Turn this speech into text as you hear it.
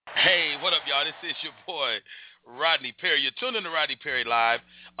What up, y'all? This is your boy, Rodney Perry. You're tuned in to Rodney Perry Live,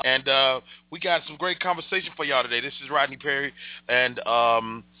 and we got some great conversation for y'all today. This is Rodney Perry, and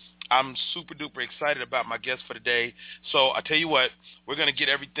I'm super duper excited about my guest for today. So I tell you what, we're going to get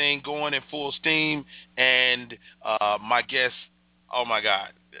everything going in full steam, and my guest, oh my God,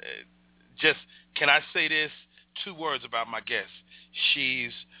 just, can I say this? 2 words about my guest.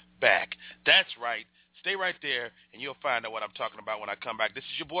 She's back. That's right. Stay right there, and you'll find out what I'm talking about when I come back. This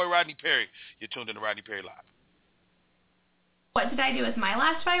is your boy, Rodney Perry. You're tuned in to Rodney Perry Live. What did I do with my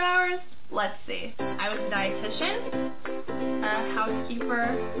last 5 hours? Let's see. I was a dietitian, a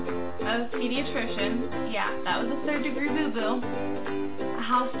housekeeper, a pediatrician. Yeah, that was a 3rd-degree boo-boo. A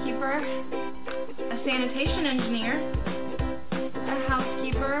housekeeper, a sanitation engineer, a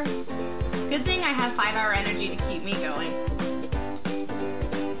housekeeper. Good thing I have 5-hour energy to keep me going.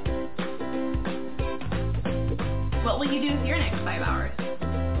 What will you do with your next 5 hours?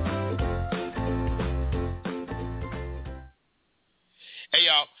 Hey,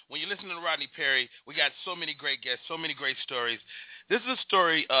 y'all, when you listen to Rodney Perry, we got so many great guests, so many great stories. This is a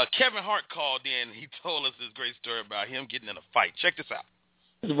story, Kevin Hart called in. He told us this great story about him getting in a fight. Check this out.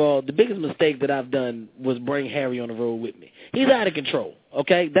 First of all, the biggest mistake that I've done was bring Harry on the road with me. He's out of control,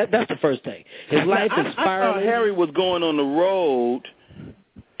 okay? That's the first thing. His life is spiraling. I thought Harry was going on the road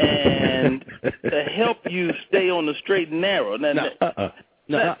and to help you stay on the straight and narrow. Can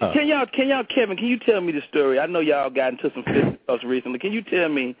y'all, Kevin, can you tell me the story? I know y'all got into some fisticuffs recently. Can you tell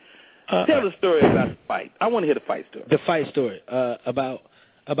me, tell the story about the fight? I want to hear the fight story. The fight story about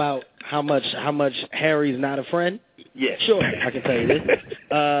how much Harry's not a friend? Yes. Sure, I can tell you this.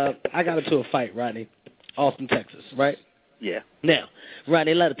 I got into a fight, Rodney, Austin, Texas, right? Yeah. Now,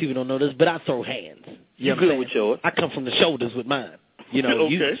 Rodney, a lot of people don't know this, but I throw hands. You good with yours? I come from the shoulders with mine. You know,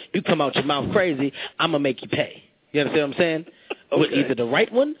 okay. you come out your mouth crazy, I'm going to make you pay. You understand what I'm saying? Okay. With either the right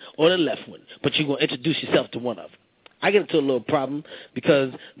one or the left one, but you're going to introduce yourself to one of them. I get into a little problem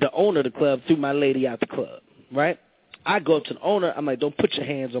because the owner of the club threw my lady out the club, right? I go up to the owner. I'm like, don't put your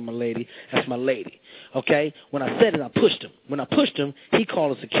hands on my lady. That's my lady, okay? When I said it, I pushed him. When I pushed him, he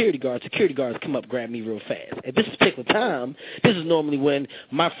called a security guard. Security guards come up, grab me real fast. At this particular time, this is normally when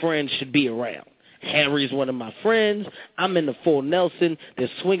my friends should be around. Harry's one of my friends. I'm in the full Nelson. They're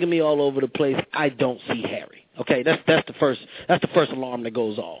swinging me all over the place. I don't see Harry. Okay, that's the first alarm that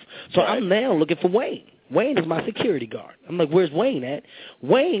goes off. So right. I'm now looking for Wayne. Wayne is my security guard. I'm like, where's Wayne at?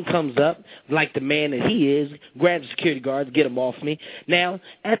 Wayne comes up like the man that he is, grabs the security guards, get him off me. Now,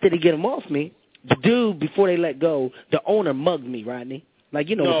 after they get him off me, the dude, before they let go, the owner mugged me, Rodney. Like,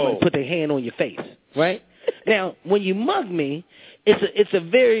 you know, when they put their hand on your face, right? Now, when you mug me, it's a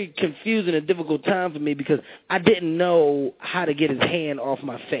very confusing and difficult time for me because I didn't know how to get his hand off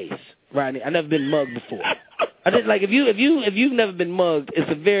my face, Rodney. I've never been mugged before. I did, like, if you've never been mugged,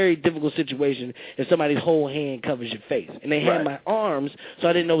 it's a very difficult situation if somebody's whole hand covers your face. And they had my arms, so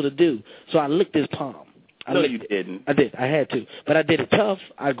I didn't know what to do. So I licked his palm. No, you didn't. I did. I had to. But I did it tough.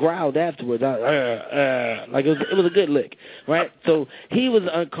 I growled afterwards. Like it was a good lick, right? So he was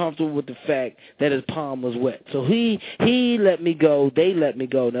uncomfortable with the fact that his palm was wet. So he let me go. They let me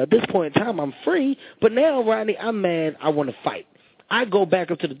go. Now, at this point in time, I'm free. But now, Rodney, I'm mad. I want to fight. I go back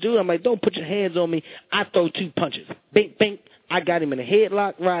up to the dude. I'm like, don't put your hands on me. I throw 2 punches. Bink, bink. I got him in a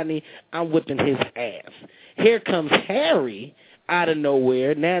headlock, Rodney. I'm whipping his ass. Here comes Harry out of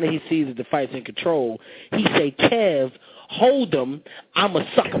nowhere. Now that he sees that the fight's in control, he say, Kev, hold him. I'm a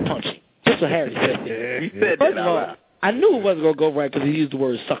sucker punch him. That's what Harry said. He said that out loud. I knew it wasn't going to go right because he used the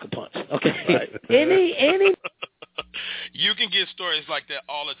word sucker punch. Okay. Right. Any You can get stories like that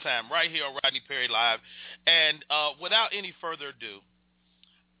all the time right here on Rodney Perry Live. And without any further ado,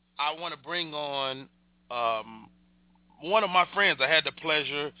 I want to bring on one of my friends. I had the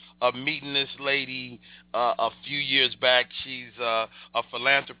pleasure of meeting this lady a few years back. She's a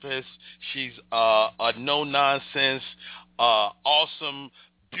philanthropist. She's a no-nonsense, awesome,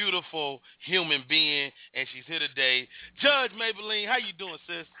 beautiful human being, and she's here today. Judge Mablean, how you doing,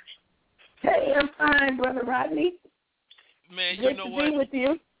 sis? Hey, I'm fine, Brother Rodney. Man, Good you know to what? Be with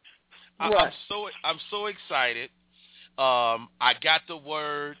you. I'm so excited. I got the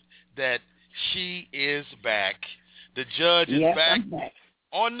word that she is back. The judge is back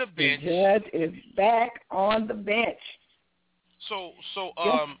on the bench. The judge is back on the bench. So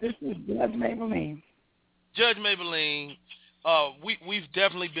this is Judge Mablean. Judge Mablean, we've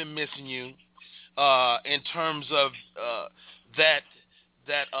definitely been missing you in terms of that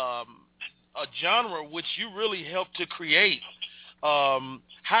a genre which you really helped to create.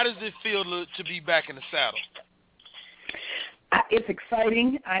 How does it feel to be back in the saddle? It's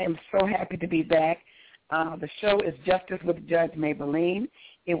exciting. I am so happy to be back. The show is Justice with Judge Mablean.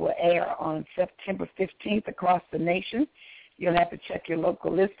 It will air on September 15th across the nation. You'll have to check your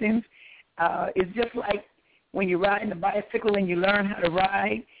local listings. It's just like when you're riding a bicycle and you learn how to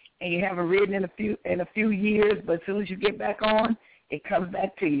ride, and you haven't ridden in a few years, but as soon as you get back on, it comes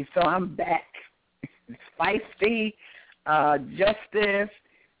back to you. So I'm back. Feisty, justice,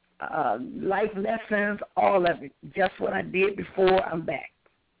 life lessons, all of it. Just what I did before, I'm back.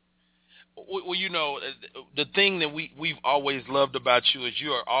 Well, you know, the thing that we've always loved about you is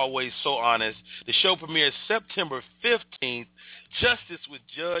you are always so honest. The show premieres September 15th, Justice with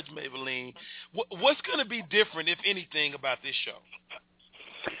Judge Mablean. What's going to be different, if anything, about this show?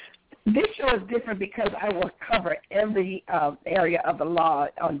 This show is different because I will cover every area of the law.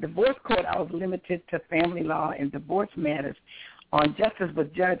 On divorce court, I was limited to family law and divorce matters. On Justice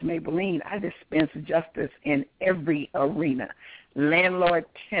with Judge Mablean, I dispense justice in every arena: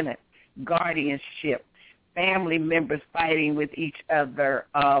 landlord-tenant, guardianship, family members fighting with each other,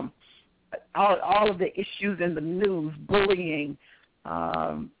 all of the issues in the news, bullying,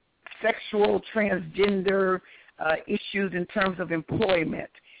 sexual, transgender issues in terms of employment,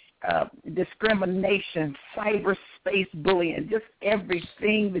 discrimination, cyberspace bullying, just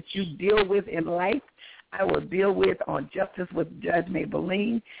everything that you deal with in life, I will deal with on Justice with Judge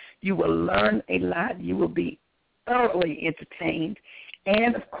Mablean. You will learn a lot. You will be thoroughly entertained.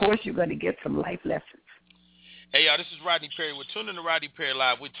 And, of course, you're going to get some life lessons. Hey, y'all, this is Rodney Perry. We're tuned in to Rodney Perry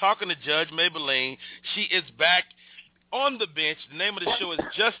Live. We're talking to Judge Mablean. She is back on the bench. The name of the show is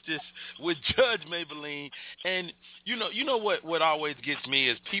Justice with Judge Mablean. And you know what always gets me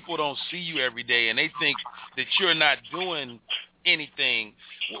is people don't see you every day, and they think that you're not doing anything.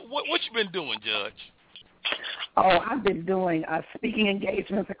 What you been doing, Judge? Oh, I've been doing speaking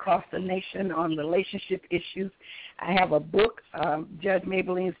engagements across the nation on relationship issues. I have a book, Judge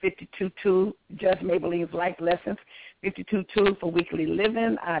Mablean's 52 Tools, Judge Mablean's Life Lessons, 52 Tools for Weekly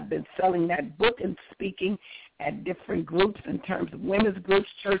Living. I've been selling that book and speaking at different groups in terms of women's groups,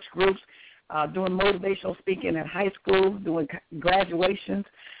 church groups, doing motivational speaking at high schools, doing graduations.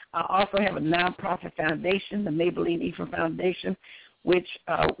 I also have a nonprofit foundation, the Mablean Ephraim Foundation, which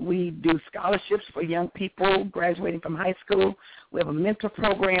we do scholarships for young people graduating from high school. We have a mentor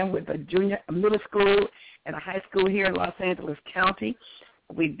program with a middle school and a high school here in Los Angeles County.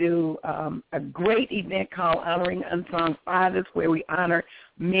 We do a great event called Honoring Unsung Fathers, where we honor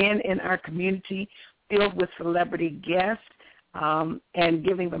men in our community, filled with celebrity guests, and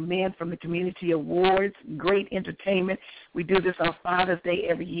giving the men from the community awards, great entertainment. We do this on Father's Day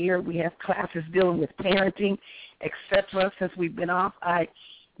every year. We have classes dealing with parenting, etc. Since we've been off, I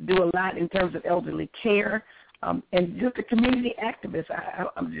do a lot in terms of elderly care, and just a community activist.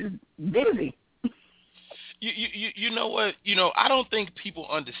 I'm just busy. You know what? I don't think people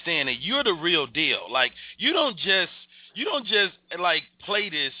understand that you're the real deal. Like, you don't just like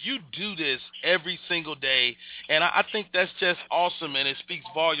play this. You do this every single day, and I think that's just awesome, and it speaks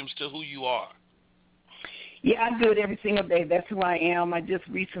volumes to who you are. Yeah, I do it every single day. That's who I am. I just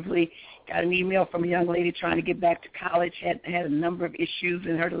recently got an email from a young lady trying to get back to college, had a number of issues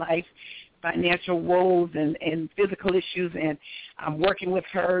in her life, financial woes and physical issues, and I'm working with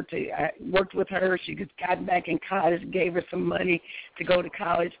her. I worked with her. She just got back in college, gave her some money to go to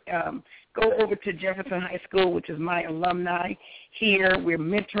college. Go over to Jefferson High School, which is my alumni. Here, we're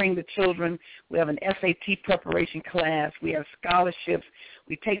mentoring the children. We have an SAT preparation class. We have scholarships.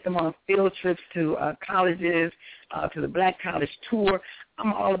 We take them on field trips to colleges, to the Black College Tour.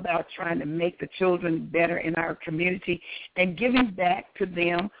 I'm all about trying to make the children better in our community and giving back to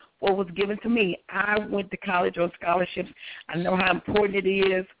them what was given to me. I went to college on scholarships. I know how important it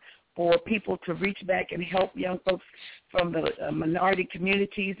is for people to reach back and help young folks from the minority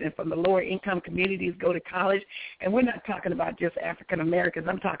communities and from the lower income communities go to college. And we're not talking about just African Americans.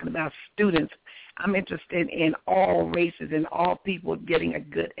 I'm talking about students. I'm interested in all races and all people getting a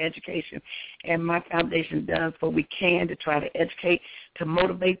good education. And my foundation does what we can to try to educate, to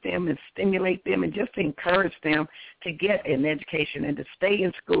motivate them and stimulate them and just to encourage them to get an education and to stay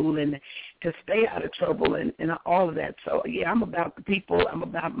in school and to stay out of trouble and all of that. So, yeah, I'm about the people. I'm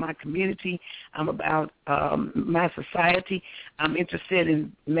about my community. I'm about my society. I'm interested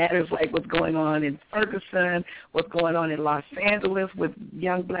in matters like what's going on in Ferguson, what's going on in Los Angeles with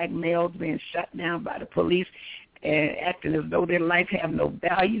young black males being shot down by the police and acting as though their life have no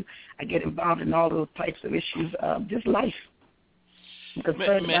value. I get involved in all those types of issues of just life. I'm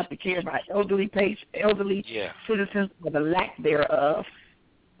concerned about the care of our elderly citizens or the lack thereof.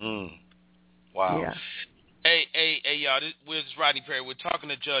 Wow. Yeah. Hey, y'all, this is Rodney Perry. We're talking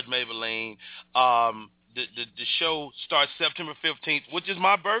to Judge Mablean. the show starts September 15th, which is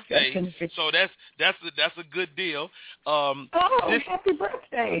my birthday. So that's a good deal. Happy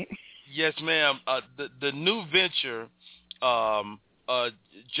birthday! Yes, ma'am. The new venture,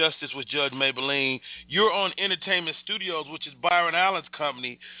 Justice with Judge Mablean. You're on Entertainment Studios, which is Byron Allen's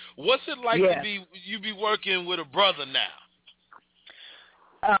company. What's it like to be working with a brother now?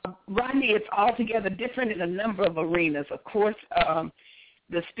 Rodney, it's altogether different in a number of arenas. Of course,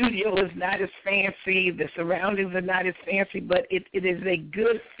 the studio is not as fancy. The surroundings are not as fancy, but it is a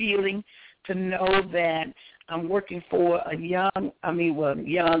good feeling to know that I'm working for young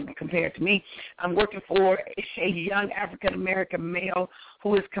compared to me. I'm working for a young African-American male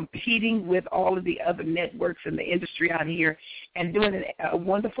who is competing with all of the other networks in the industry out here and doing a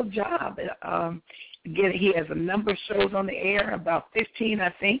wonderful job. Again, he has a number of shows on the air, about 15,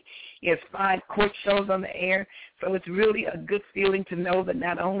 I think. He has 5 court shows on the air. So it's really a good feeling to know that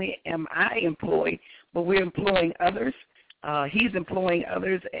not only am I employed, but we're employing others. He's employing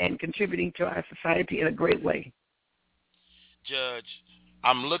others and contributing to our society in a great way. Judge,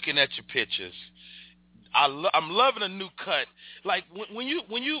 I'm looking at your pictures. I'm loving a new cut. Like when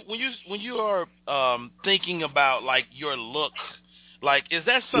you are thinking about like your look, like is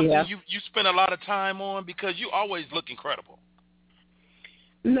that something you spend a lot of time on, because you always look incredible?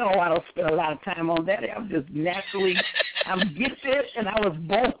 No, I don't spend a lot of time on that. I'm just naturally, I'm gifted, and I was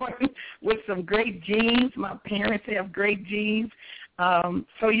born with some great genes. My parents have great genes.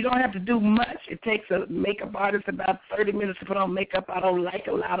 So you don't have to do much. It takes a makeup artist about 30 minutes to put on makeup. I don't like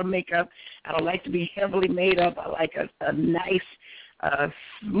a lot of makeup. I don't like to be heavily made up. I like a nice,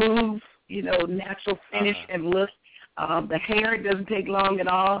 smooth, natural finish and look. The hair doesn't take long at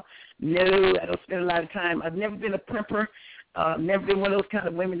all. No, I don't spend a lot of time. I've never been a primper. Never been one of those kind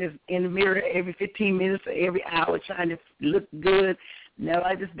of women that's in the mirror every 15 minutes or every hour trying to look good. No,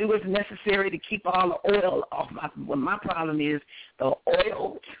 I just do what's necessary to keep all the oil off my problem is the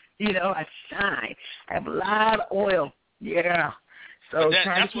oil. I shine. I have a lot of oil. Yeah. So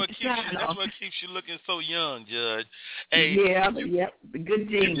that's what keeps you looking so young, Judge. Hey, the good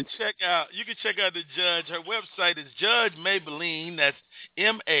genes. You can check out the Judge. Her website is Judge Mablean. That's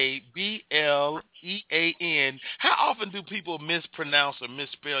Mablean. How often do people mispronounce or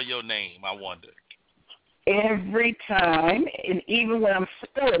misspell your name, I wonder? Every time, and even when I'm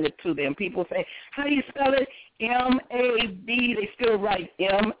spelling it to them, people say, how do you spell it? M-A-B. They still write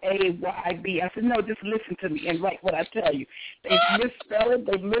M-A-Y-B. I said, no, just listen to me and write what I tell you. They misspell it.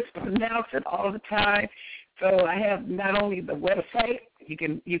 They mispronounce it all the time. So I have not only the website, you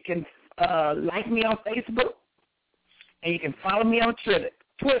can like me on Facebook, and you can follow me on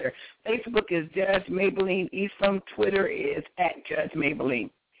Twitter. Facebook is Judge Mablean Eastham. Twitter is @Judge Mablean.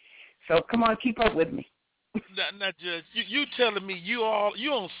 So come on, keep up with me. Now, Judge, you telling me you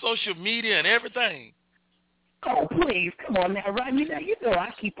on social media and everything? Oh, please, come on now, Rodney. Now,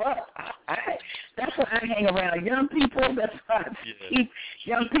 I keep up. That's why I hang around young people. That's why I keep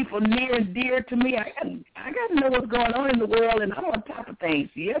young people near and dear to me. I got to know what's going on in the world, and I'm on top of things.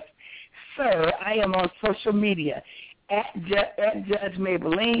 Yes, sir, I am on social media. At Judge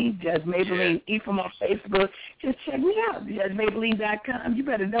Mablean, Judge Mablean Ephraim on Facebook. Just check me out, JudgeMablean.com. You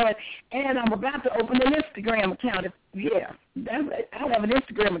better know it. And I'm about to open an Instagram account. I'll have an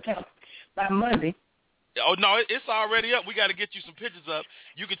Instagram account by Monday. Oh, no, it's already up. We got to get you some pictures up.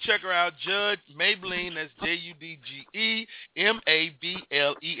 You can check her out, Judge Mablean. That's JUDGEMABLEAN.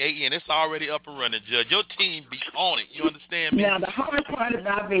 It's already up and running, Judge. Your team be on it. You understand me? Now, the hard part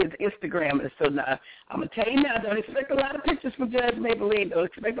about me is Instagram. So now, I'm going to tell you now, don't expect a lot of pictures from Judge Mablean. Don't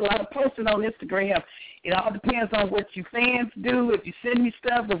expect a lot of posting on Instagram. It all depends on what you fans do, if you send me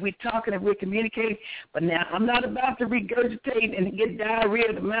stuff, if we're talking, if we're communicating. But now, I'm not about to regurgitate and get diarrhea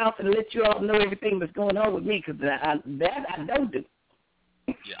of the mouth and let you all know everything that's going on with me, because that I don't do.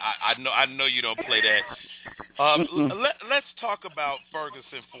 Yeah, I know you don't play that. Let's talk about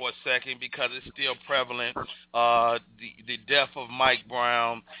Ferguson for a second, because it's still prevalent. The death of Mike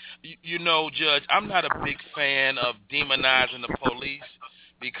Brown. You know, Judge, I'm not a big fan of demonizing the police,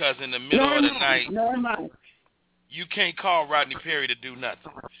 because in the middle of the night, you can't call Rodney Perry to do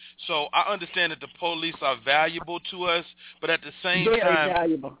nothing. So I understand that the police are valuable to us, but at the same time,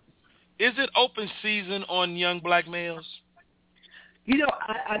 valuable. Is it open season on young black males?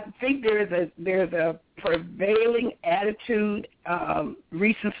 I think there's a prevailing attitude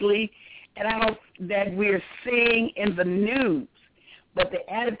recently, and that we're seeing in the news. but the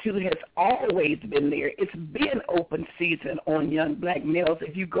attitude has always been there. It's been open season on young black males.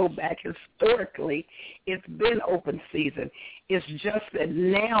 If you go back historically, it's been open season. It's just that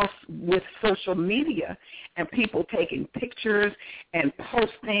now with social media and people taking pictures and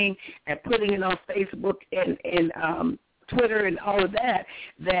posting and putting it on Facebook and Twitter and all of that,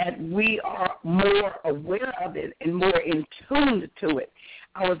 that we are more aware of it and more in tune to it.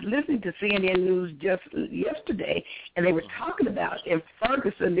 I was listening to CNN News just yesterday, and they were talking about in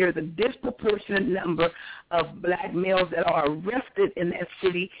Ferguson there's a disproportionate number of black males that are arrested in that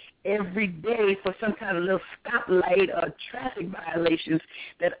city every day for some kind of little stoplight or traffic violations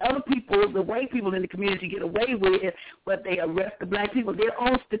that other people, the white people in the community, get away with, but they arrest the black people. Their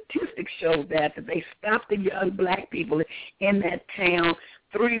own statistics show that they stop the young black people in that town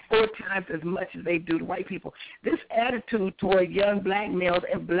 3-4 times as much as they do to white people. This attitude toward young black males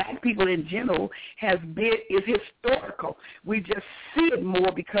and black people in general is historical. We just see it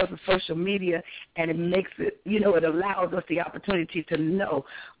more because of social media, and it makes it, it allows us the opportunity to know.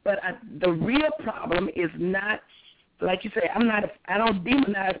 But the real problem is not, like you say, I don't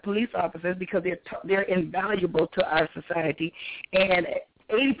demonize police officers because they're invaluable to our society, and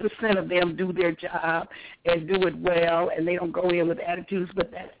 80% of them do their job and do it well, and they don't go in with attitudes. But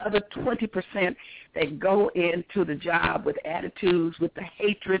that other 20% that go into the job with attitudes, with the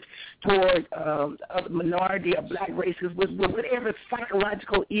hatred toward other minority or black races, with whatever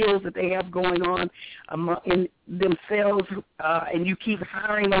psychological ills that they have going on in themselves, and you keep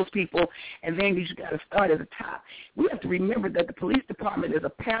hiring those people, and then you just got to start at the top. We have to remember that the police department is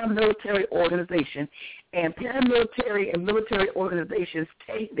a paramilitary organization, and paramilitary and military organizations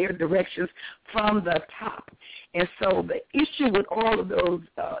take their directions from the top. And so the issue with all of those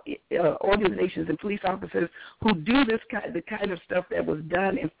organizations and police officers who do the kind of stuff that was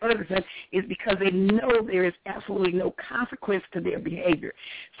done in Ferguson is because they know there is absolutely no consequence to their behavior.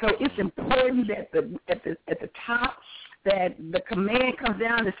 So it's important that at the top that the command comes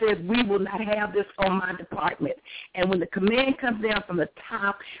down and says, we will not have this on my department. And when the command comes down from the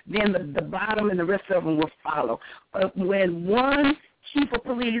top, then the bottom and the rest of them will follow. But when one chief of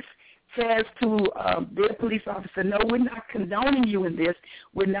police says to their police officer, no, we're not condoning you in this.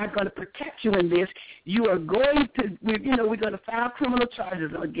 We're not going to protect you in this. You are going to, we're going to file criminal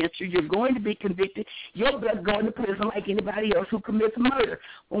charges against you. You're going to be convicted. You're going to prison like anybody else who commits murder.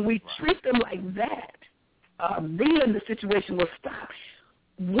 When we treat them like that, then the situation will stop.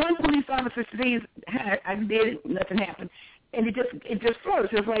 One police officer says, I did it, nothing happened. And it just flows.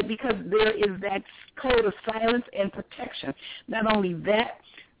 It's like because there is that code of silence and protection. Not only that,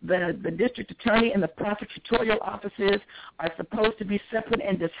 the district attorney and the prosecutorial offices are supposed to be separate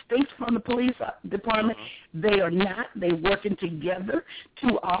and distinct from the police department. They are not. They're working together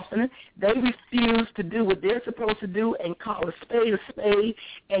too often. They refuse to do what they're supposed to do and call a spade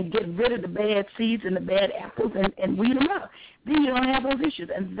and get rid of the bad seeds and the bad apples and weed them out. Then you don't have those issues.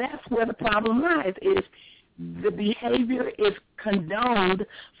 And that's where the problem lies, is the behavior is condoned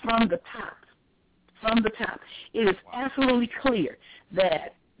from the top. From the top. It is absolutely clear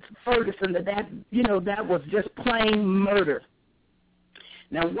that Ferguson, that was just plain murder.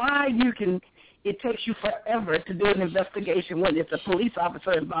 Now, why it takes you forever to do an investigation when it's a police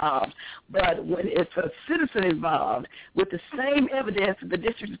officer involved, but when it's a citizen involved, with the same evidence, the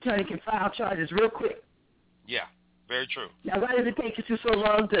district attorney can file charges real quick. Yeah, very true. Now, why does it take you so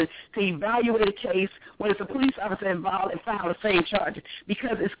long to evaluate a case when it's a police officer involved and file the same charges?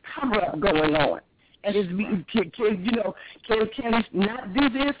 Because it's cover-up going on. And can we not do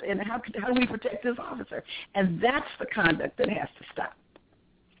this, and how do we protect this officer? And that's the conduct that has to stop.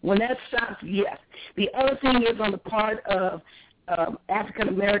 When that stops, yes. The other thing is on the part of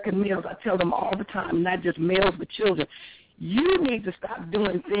African-American males, I tell them all the time, not just males but children, you need to stop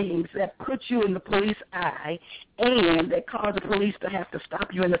doing things that put you in the police eye and that cause the police to have to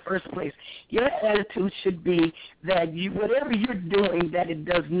stop you in the first place. Your attitude should be that whatever you're doing, that it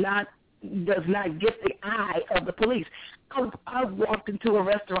does not get the eye of the police. I walked into a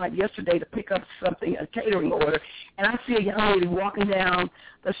restaurant yesterday to pick up something, a catering order, and I see a young lady walking down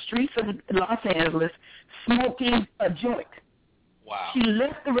the streets of Los Angeles smoking a joint. Wow. She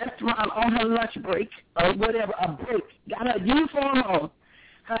left the restaurant on her lunch break or whatever, a break, got her uniform on,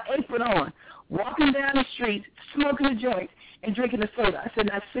 her apron on, walking down the street, smoking a joint and drinking a soda. I said,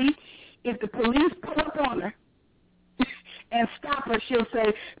 now see, if the police pull up on her and stop her, she'll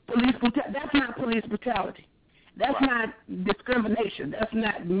say, that's not police brutality. That's not discrimination. That's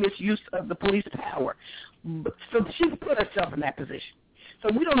not misuse of the police power. So she put herself in that position. So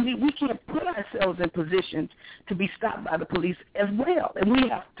we can't put ourselves in positions to be stopped by the police as well. And we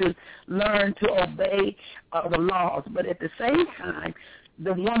have to learn to obey the laws. But at the same time,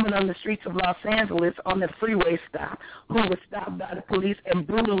 the woman on the streets of Los Angeles on the freeway stop who was stopped by the police and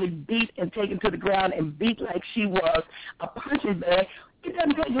brutally beat and taken to the ground and beat like she was a punching bag, it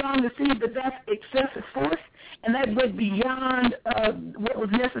doesn't take long to see that that's excessive force, and that went beyond what was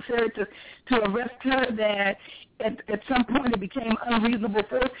necessary to arrest her, that at some point it became unreasonable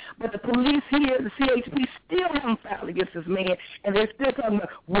force, but the police here, the CHP, still haven't filed against this man, and they're still talking about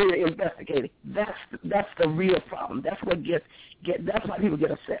we're investigating. That's the real problem. That's what that's why people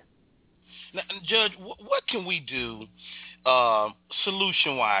get upset. Now, Judge, what can we do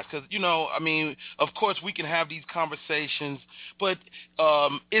solution-wise? Because, I mean, of course we can have these conversations, but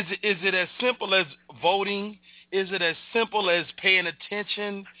is it as simple as voting? Is it as simple as paying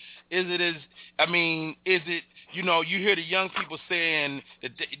attention? Is it, you hear the young people saying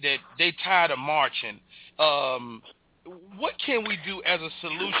that they tired of marching. What can we do as a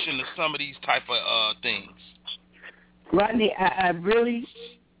solution to some of these type of things? Rodney, I really,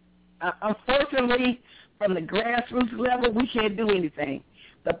 unfortunately, from the grassroots level, we can't do anything.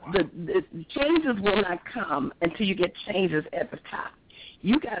 The changes will not come until you get changes at the top.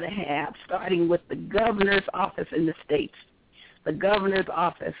 You got to have, starting with the governor's office in the states, the governor's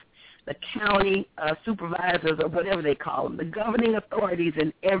office, the county supervisors or whatever they call them, the governing authorities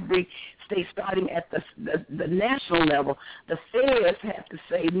in every state, starting at the national level. The feds have to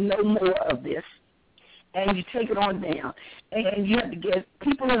say no more of this, and you take it on down. And you have to get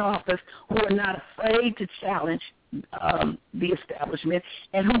people in office who are not afraid to challenge the establishment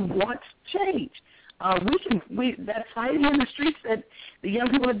and who wants change. That fighting in the streets that the young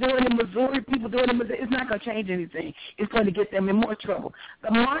people are doing in Missouri, it's not going to change anything. It's going to get them in more trouble. The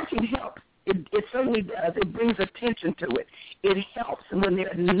marching helps. It certainly does. It brings attention to it. It helps when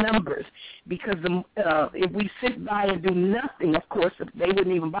there are numbers, because if we sit by and do nothing, of course, they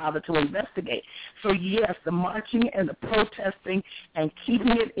wouldn't even bother to investigate. So, yes, the marching and the protesting and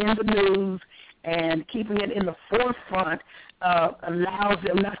keeping it in the news and keeping it in the forefront allows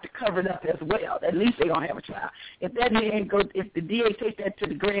them not to cover it up as well. At least they don't have a trial. If the DA takes that to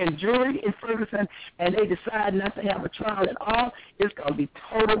the grand jury in Ferguson and they decide not to have a trial at all, it's going to be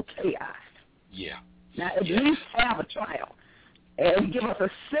total chaos. Yeah. Now, at least have a trial and give us a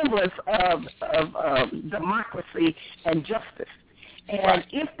semblance of democracy and justice. And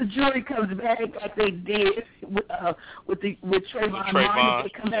if the jury comes back like they did with Trayvon Martin,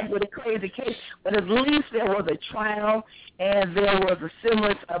 they come back with a crazy case, but at least there was a trial and there was a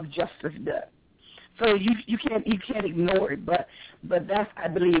semblance of justice done. So you can't ignore it, but that's, I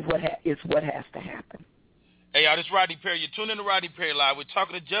believe, what has to happen. Hey, y'all, this is Rodney Perry. You're tuned in to Rodney Perry Live. We're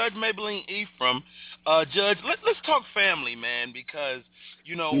talking to Judge Mablean Ephraim. Judge, let's talk family, man, because,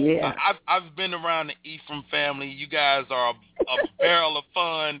 I've been around the Ephraim family. You guys are a barrel of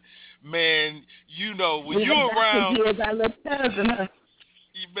fun, man. When you're around. I love cousin, huh?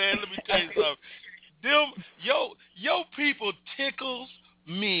 Man, let me tell you something. Your people tickles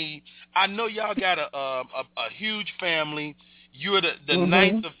me. I know y'all got a huge family. You're the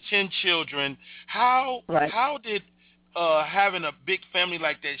ninth of 10 children. How did having a big family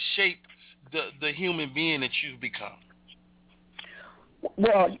like that shape the human being that you've become?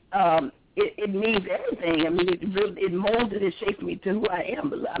 Well, it means everything. I mean, it molded and shaped me to who I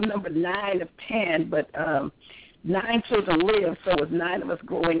am. I'm number 9 of 10, but 9 children live, so it was 9 of us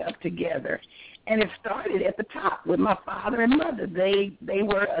growing up together. And it started at the top with my father and mother. They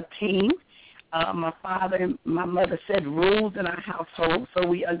were a team. My father and my mother set rules in our household, so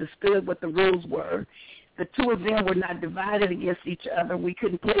we understood what the rules were. The two of them were not divided against each other. We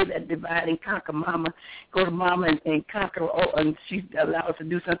couldn't play that divide and conquer mama, go to mama and conquer, and she allowed us to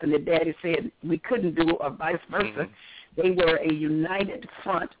do something that daddy said we couldn't do, or vice versa. They were a united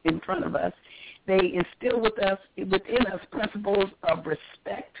front in front of us. They instilled within us principles of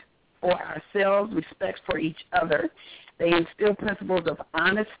respect for ourselves, respect for each other. They instill principles of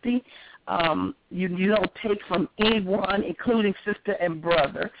honesty. You don't take from anyone, including sister and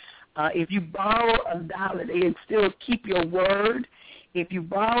brother. If you borrow $1, they instill keep your word. If you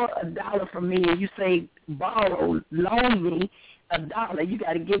borrow $1 from me and you say loan me $1, you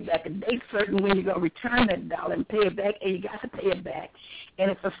got to give back a date certain when you're going to return that $1 and pay it back, and you got to pay it back. And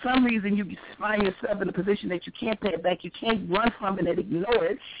if for some reason you find yourself in a position that you can't pay it back, you can't run from it and ignore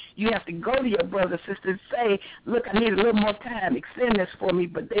it. You have to go to your brother, sister, and say, look, I need a little more time. Extend this for me.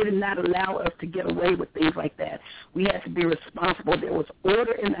 But they did not allow us to get away with things like that. We had to be responsible. There was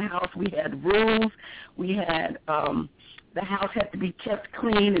order in the house. We had rules. We had The house had to be kept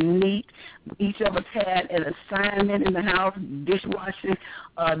clean and neat. Each of us had an assignment in the house, dishwashing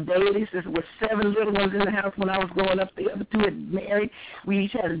daily. There were 7 little ones in the house when I was growing up. The other 2 had married. We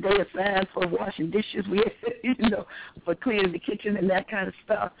each had a day assigned for washing dishes. We had, for cleaning the kitchen and that kind of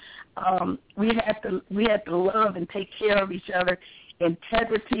stuff. We had to love and take care of each other.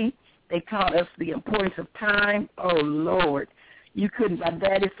 Integrity. They taught us the importance of time. Oh, Lord. You couldn't. My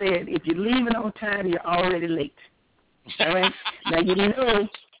daddy said, if you're leaving on time, you're already late. All right? Now, you know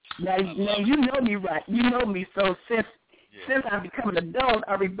me, right? You know me. So since I've become an adult,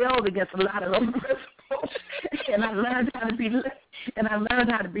 I rebelled against a lot of those principles, and I learned how to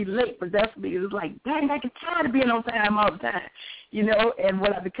be late. But that's me. It was like, dang, I get tired of being on time all the time, And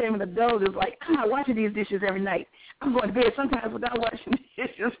when I became an adult, it was like, I'm not washing these dishes every night. I'm going to bed sometimes without washing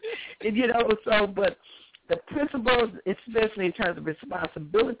dishes, and, So, but the principles, especially in terms of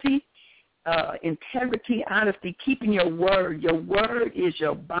responsibility, integrity, honesty, keeping your word. Your word is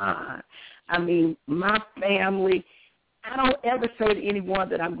your bond. I mean, my family, I don't ever say to anyone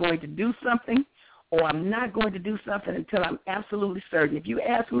that I'm going to do something or I'm not going to do something until I'm absolutely certain. If you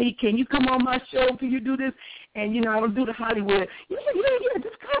ask me, can you come on my show? Can you do this? And, I will do the Hollywood. Yeah,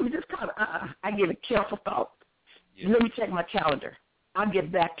 just call me. I give it careful thought. Yeah. Let me check my calendar. I'll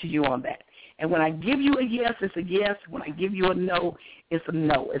get back to you on that. And when I give you a yes, it's a yes. When I give you a no, it's a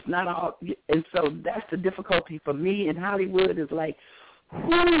no. It's not all. And so that's the difficulty for me in Hollywood is like,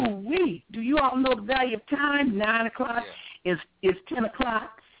 whoo-wee. Do you all know the value of time? 9 o'clock is 10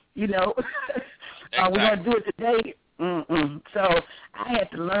 o'clock, Exactly. We're going to do it today. So I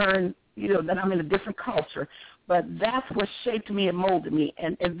had to learn, that I'm in a different culture. But that's what shaped me and molded me.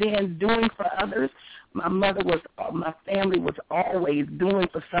 And then doing for others, my family was always doing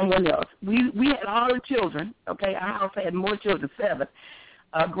for someone else. We had all the children, okay? Our house had more children, 7,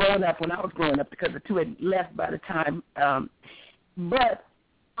 growing up when I was growing up because the 2 had left by the time. But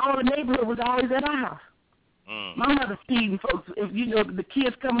all the neighborhood was always at our house. My mother feeding folks, the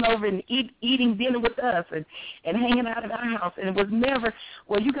kids coming over and eating dinner with us and hanging out at our house. And it was never,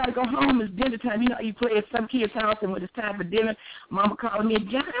 well, you got to go home. It's dinner time. You play at some kid's house, and when it's time for dinner, Mama calling me,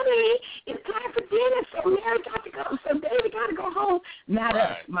 Johnny, it's time for dinner. So Mary got to go. So David got to go home. Not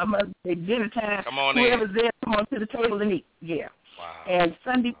us. My mother said dinner time. Come on Whoever's there, come on to the table and eat. Yeah. Wow. And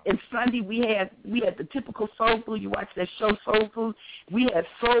Sunday we had the typical soul food. You watch that show, Soul Food. We had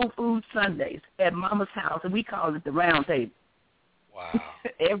soul food Sundays at Mama's house, and we called it the round table. Wow.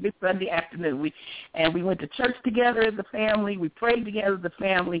 Every Sunday afternoon. We went to church together as a family. We prayed together as a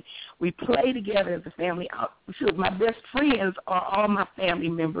family. We played together as a family. My best friends are all my family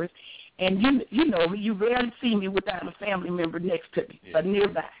members. And you rarely see me without a family member next to me, but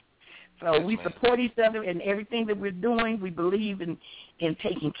nearby. So we support each other in everything that we're doing. We believe in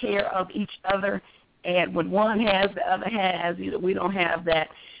taking care of each other. And when one has, the other has. We don't have that,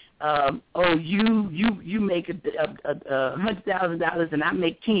 you make $100,000 and I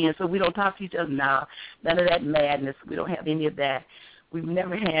make 10, so we don't talk to each other. No, none of that madness. We don't have any of that. We've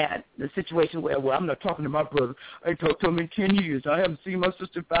never had the situation where, I'm not talking to my brother. I ain't talked to him in 10 years. I haven't seen my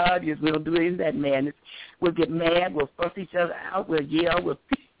sister in 5 years. We don't do any of that madness. We'll get mad. We'll fuss each other out. We'll yell. We'll,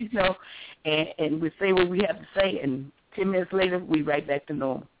 and we say what we have to say, and 10 minutes later, we right back to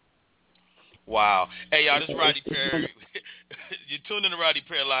normal. Wow. Hey, y'all, this is Rodney Perry. You're tuned in to Rodney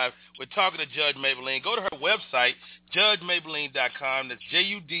Perry Live. We're talking to Judge Mablean. Go to her website, judgemablean.com. That's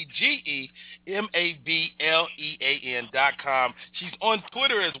JUDGEMABLEAN.com. She's on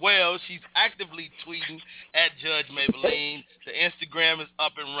Twitter as well. She's actively tweeting at Judge Mablean. The Instagram is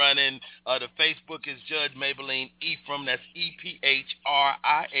up and running. The Facebook is Judge Mablean Ephraim. That's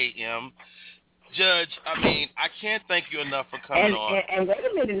EPHRIAM. Judge, I can't thank you enough for coming on. And wait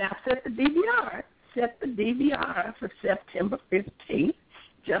a minute now, set the DVR. Set the DVR for September 15th.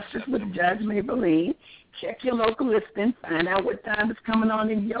 Justice with Judge Mablean. Check your local listing. Find out what time is coming on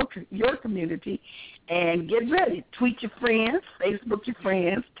in your community. And get ready. Tweet your friends. Facebook your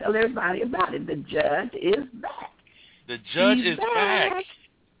friends. Tell everybody about it. The judge is back. The judge is back.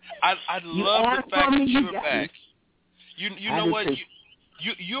 I love the fact that you're back. You know what?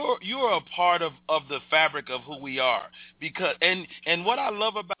 You're a part of the fabric of who we are, because and what I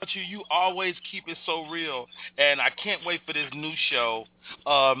love about you, you always keep it so real, and I can't wait for this new show.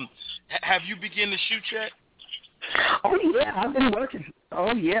 Have you begun to shoot yet? Oh yeah, I've been working.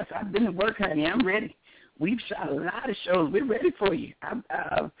 Oh yes, I've been at work, honey. I'm ready. We've shot a lot of shows. We're ready for you.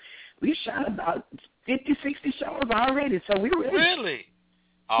 We've shot about 50, 60 shows already, so we're ready. Really?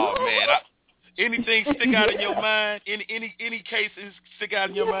 Oh man, Anything stick out in your mind? Any cases stick out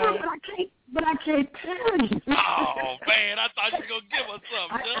in your mind? But I can't tell you. Oh man, I thought you were gonna give us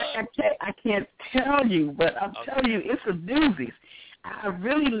something. I can't tell you, but I'll tell you, it's a doozy. I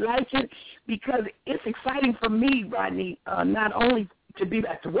really like it because it's exciting for me, Rodney, not only to be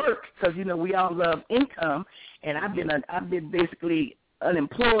back to work, because we all love income, and I've been basically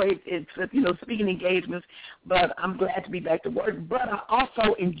unemployed, except speaking engagements, but I'm glad to be back to work. But I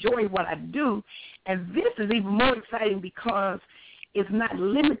also enjoy what I do, and this is even more exciting because it's not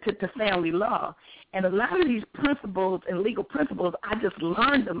limited to family law. And a lot of these principles and legal principles, I just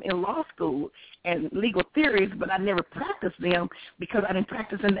learned them in law school and legal theories, but I never practiced them because I didn't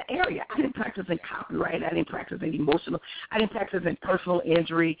practice in the area. I didn't practice in copyright. I didn't practice in emotional. I didn't practice in personal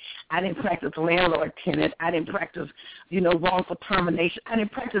injury. I didn't practice landlord-tenant. I didn't practice, wrongful termination. I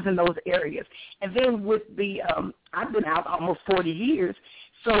didn't practice in those areas. And then with the, I've been out almost 40 years,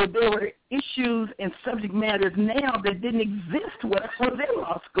 so there were issues and subject matters now that didn't exist when I was in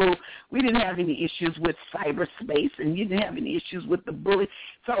law school. We didn't have any issues with cyberspace, and you didn't have any issues with the bully.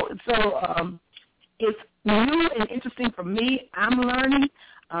 So it's new and interesting for me. I'm learning.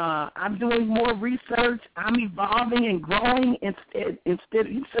 I'm doing more research. I'm evolving and growing instead.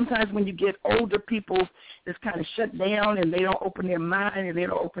 Sometimes when you get older people, it's kind of shut down and they don't open their mind and they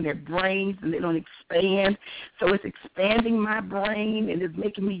don't open their brains and they don't expand. So it's expanding my brain and it's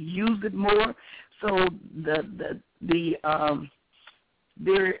making me use it more. So let's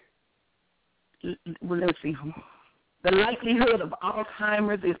see. The likelihood of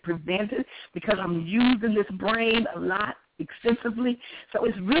Alzheimer's is prevented because I'm using this brain a lot, extensively. So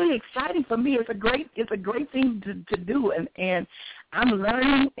it's really exciting for me. It's a great thing to do, and I'm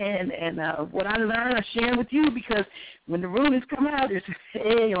learning, and what I learn I share with you, because when the rulings come out, it's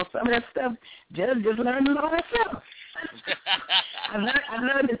some of that stuff just learn the law myself. I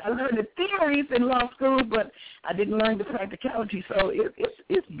learned the theories in law school, but I didn't learn the practicality. So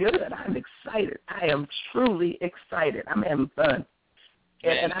it's good. I'm excited. I am truly excited. I'm having fun.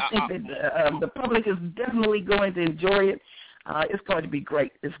 And I think that the public is definitely going to enjoy it. It's going to be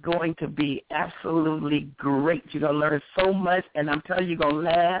great. It's going to be absolutely great. You're going to learn so much, and I'm telling you, you're going to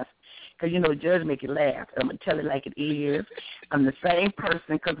laugh. Because, judge make you laugh. I'm going to tell it like it is. I'm the same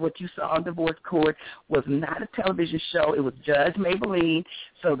person, because what you saw on Divorce Court was not a television show. It was Judge Mablean.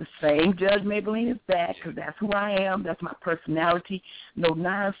 So the same Judge Mablean is back, because that's who I am. That's my personality. No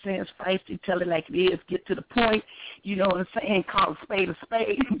nonsense, feisty, tell it like it is, get to the point. You know what I'm saying? Call a spade.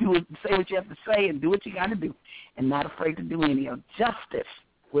 Say what you have to say and do what you got to do. And not afraid to do any of justice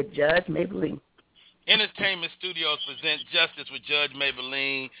with Judge Mablean. Entertainment Studios present Justice with Judge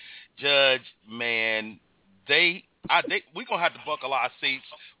Mablean. Judge, man, we're going to have to buckle our seats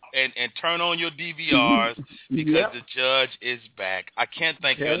and turn on your DVRs because the judge is back. I can't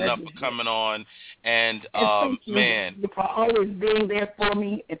thank you enough for coming on. And thank you man, for always being there for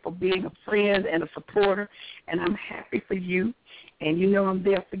me and for being a friend and a supporter. And I'm happy for you. And I'm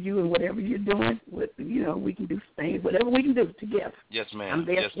there for you, and whatever you're doing, we can do things, whatever we can do together. Yes, ma'am. I'm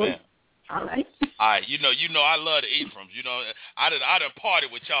there for you. All right. All right. I love the Ephraim's. I done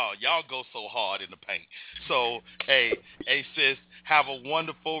partied with y'all. Y'all go so hard in the paint. So, hey, sis, have a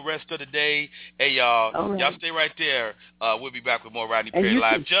wonderful rest of the day. Hey, y'all, y'all stay right there. We'll be back with more Rodney Perry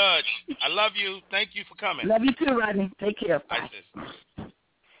Live. Too. Judge, I love you. Thank you for coming. Love you too, Rodney. Take care. Bye. All right, sis.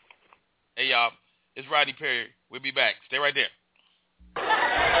 Hey, y'all, it's Rodney Perry. We'll be back. Stay right there.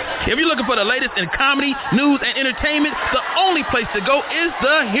 If you're looking for the latest in comedy, news, and entertainment, the only place to go is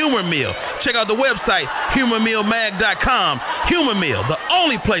the Humor Mill. Check out the website, humormillmag.com. Humor Mill, the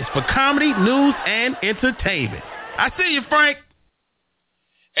only place for comedy, news, and entertainment. I see you, Frank.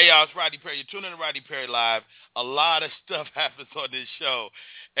 Hey, y'all, it's Rodney Perry. You're tuning in to Rodney Perry Live. A lot of stuff happens on this show.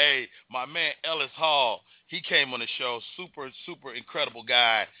 Hey, my man Ellis Hall, he came on the show, super, super incredible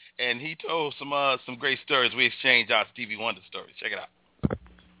guy, and he told some great stories. We exchanged our Stevie Wonder stories. Check it out.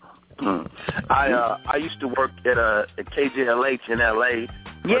 I used to work at KJLH in L.A.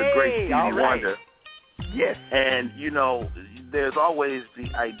 for the great Stevie Wonder. Yes. And, there's always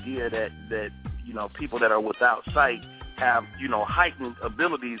the idea that people that are without sight have, heightened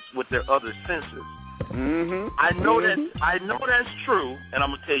abilities with their other senses. Mm-hmm. I know that's true, and I'm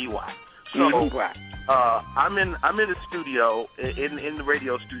going to tell you why. So, I'm in the studio, in the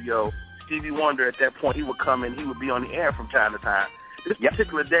radio studio. Stevie Wonder, at that point, he would come in, he would be on the air from time to time. This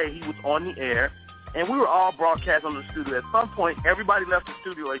particular day, he was on the air, and we were all broadcast on the studio. At some point, everybody left the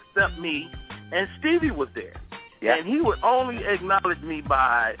studio except me, and Stevie was there. Yeah. And he would only acknowledge me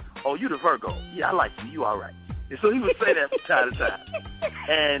by, "Oh, you the Virgo. Yeah, I like you. You all right." And so he would say that from time to time.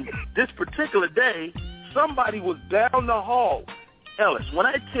 And this particular day, somebody was down the hall. Ellis, when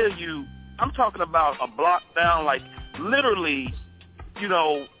I tell you, I'm talking about a block down, like literally,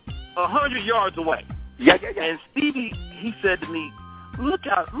 100 yards away. Yeah. And Stevie, he said to me, look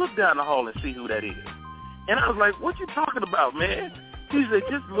down the hall and see who that is. And I was like, what you talking about, man? He said,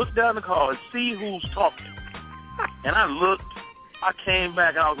 just look down the hall and see who's talking. And I looked, I came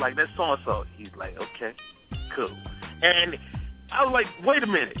back, and I was like, that's so-and-so. He's like, okay, cool. And I was like, wait a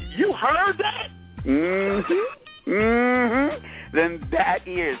minute, you heard that? Then that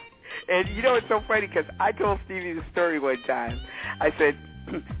is. And it's so funny because I told Stevie the story one time. I said,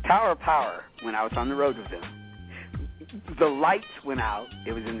 Tower of Power, when I was on the road with them, the lights went out.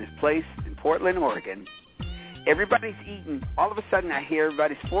 It was in this place in Portland, Oregon. Everybody's eating. All of a sudden, I hear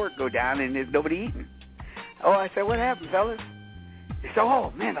everybody's fork go down, and there's nobody eating. Oh, I said, what happened, fellas? They said,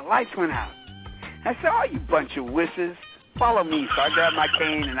 oh, man, the lights went out. I said, oh, you bunch of wusses. Follow me. So I grabbed my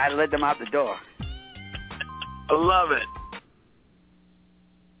cane, and I led them out the door. I love it.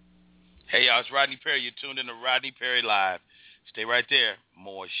 Hey, y'all, it's Rodney Perry. You're tuned in to Rodney Perry Live. Stay right there.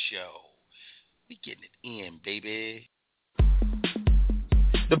 More show. We getting it in, baby.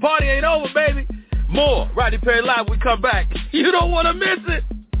 The party ain't over, baby. More Rodney Perry Live. We come back. You don't want to miss it.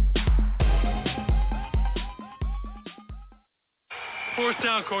 Fourth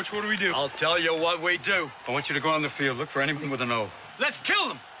down, Coach. What do we do? I'll tell you what we do. I want you to go on the field. Look for anyone with an O. Let's kill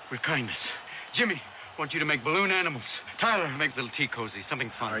them. With kindness. Jimmy, I want you to make balloon animals. Tyler, make little tea cozy.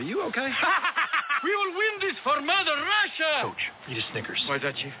 Something fun. Are you okay? We will win this for Mother Russia. Coach, eat a Snickers. Why is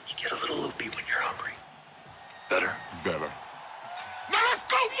that, Chief? You get a little loopy when you're hungry. Better. Now let's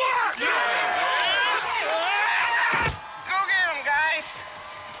go, Mark! Go get him, guys.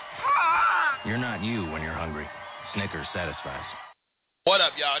 You're not you when you're hungry. Snickers satisfies. What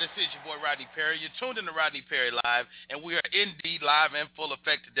up, y'all? This is your boy, Rodney Perry. You're tuned in to Rodney Perry Live, and we are indeed live and full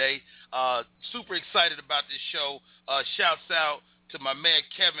effect today. Super excited about this show. Shouts out to my man,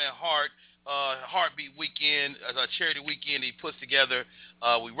 Kevin Hart. Heartbeat Weekend, a charity weekend he puts together.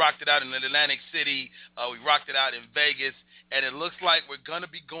 We rocked it out in Atlantic City. We rocked it out in Vegas. And it looks like we're going to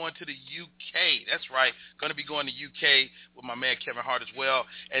be going to the UK. That's right. Going to be going to UK with my man Kevin Hart as well.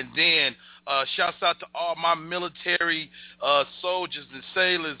 And then shouts out to all my military soldiers and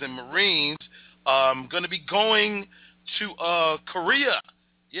sailors and Marines. Going to be going to Korea.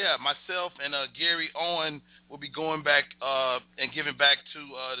 Yeah, myself and Gary Owen will be going back and giving back to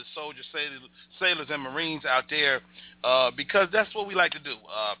the soldiers, sailors, and Marines out there because that's what we like to do.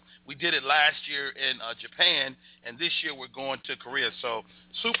 We did it last year in Japan, and this year we're going to Korea. So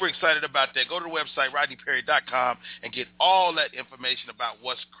super excited about that. Go to the website, rodneyperry.com, and get all that information about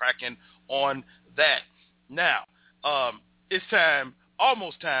what's cracking on that. Now, it's time.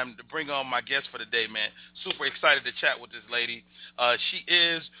 Almost time to bring on my guest for the day, man. Super excited to chat with this lady. She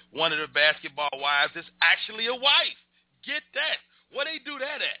is one of the basketball wives. It's actually a wife. Get that. Where they do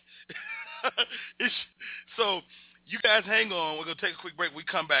that at? So you guys hang on. We're going to take a quick break. When we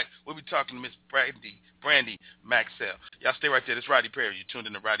come back, we'll be talking to Miss Brandi Maxiell. Y'all stay right there. This is Rodney Perry. You're tuned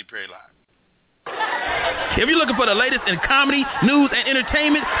in to Rodney Perry Live. If you're looking for the latest in comedy, news, and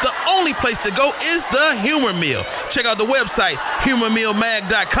entertainment, the only place to go is the Humor Mill. Check out the website,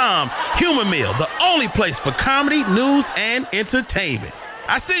 humormillmag.com. Humor Mill, the only place for comedy, news, and entertainment.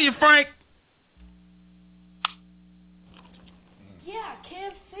 I see you, Frank. Yeah,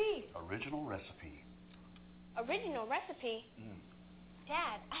 KFC. Original recipe. Original recipe?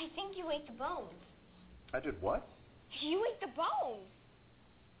 Dad, I think you ate the bones. I did what? You ate the bones.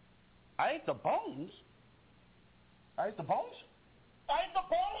 I ate the bones? I ate the bones?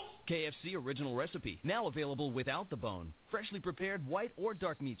 KFC Original Recipe, now available without the bone. Freshly prepared white or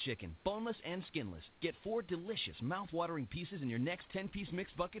dark meat chicken, boneless and skinless. Get 4 delicious, mouth-watering pieces in your next 10-piece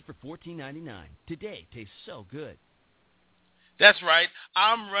mixed bucket for $14.99. Today tastes so good. That's right.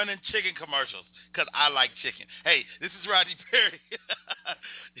 I'm running chicken commercials because I like chicken. Hey, this is Rodney Perry.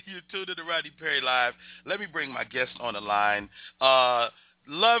 You're tuned in to Rodney Perry Live. Let me bring my guest on the line.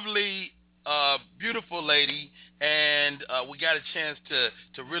 Lovely, beautiful lady, and we got a chance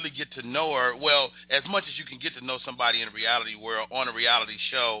to really get to know her. Well, as much as you can get to know somebody in the reality world on a reality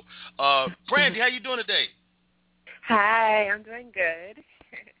show. Brandi, how you doing today? Hi, I'm doing good.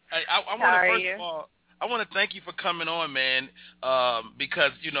 I want to first of all, I want to thank you for coming on, man,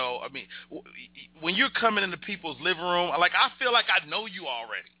 because, you know, I mean, when you're coming into people's living room, like, I feel like I know you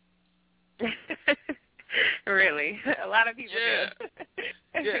already. Really? A lot of people do.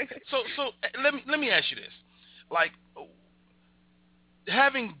 Yeah. So let me ask you this. Like,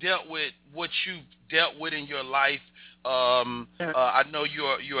 having dealt with what you've dealt with in your life, I know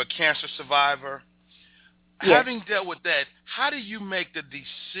you're a cancer survivor. Yes. Having dealt with that, how do you make the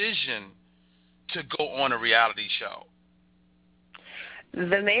decision to go on a reality show?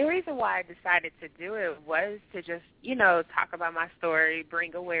 The main reason why I decided to do it was to just, talk about my story,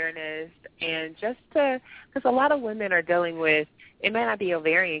 bring awareness, and just because a lot of women are dealing with, it may not be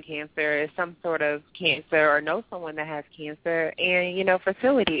ovarian cancer, it's some sort of cancer, or know someone that has cancer, and,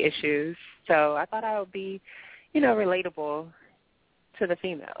 fertility issues. So I thought I would be, relatable to the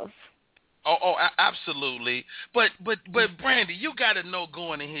females. Absolutely. But Brandi, you got to know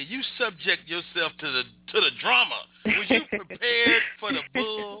going in here, you subject yourself to the drama. Were you prepared for the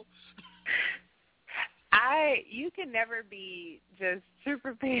bull? You can never be just too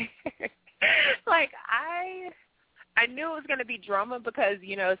prepared. Like I knew it was going to be drama because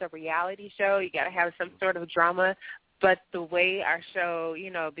it's a reality show. You got to have some sort of drama. But the way our show,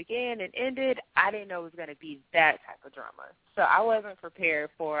 began and ended, I didn't know it was going to be that type of drama. So I wasn't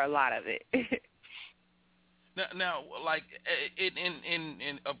prepared for a lot of it. Now, like,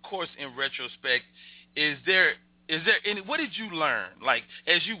 in of course, in retrospect, is there any? What did you learn? Like,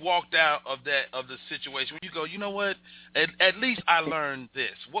 as you walked out of the situation, when you go, you know what? At least I learned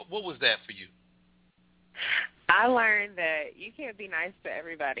this. What was that for you? I learned that you can't be nice to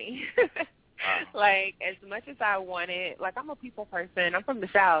everybody. Like, as much as I wanted, like, I'm a people person. I'm from the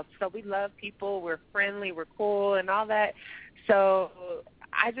South, so we love people. We're friendly. We're cool and all that. So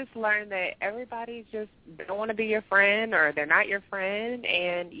I just learned that everybody just don't want to be your friend, or they're not your friend,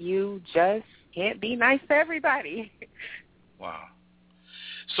 and you just can't be nice to everybody. Wow.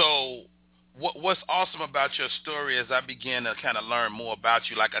 So what's awesome about your story as I began to kind of learn more about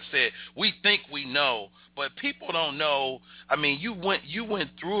you, like I said, we think we know, but people don't know. I mean, you went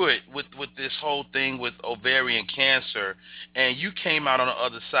through it with this whole thing with ovarian cancer, and you came out on the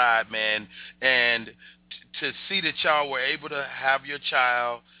other side, man. And to see that y'all were able to have your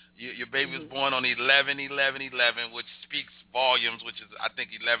child, your baby was born on 11/11/11, which speaks volumes. Which is, I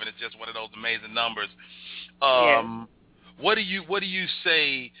think 11 is just one of those amazing numbers. Yeah. What do you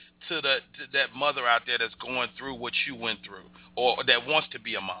say to that mother out there that's going through what you went through, or that wants to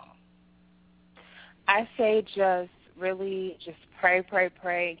be a mom? I say just really just pray,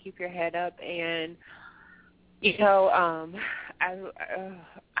 and keep your head up. And,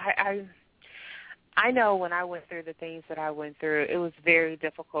 I know when I went through the things that I went through, it was very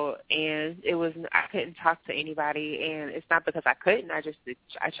difficult, and I couldn't talk to anybody, and it's not because I couldn't, I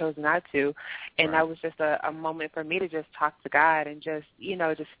chose not to, and that was just a moment for me to just talk to God and just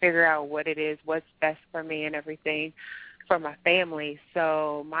figure out what it is, what's best for me and everything for my family.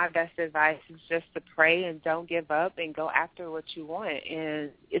 So my best advice is just to pray and don't give up and go after what you want,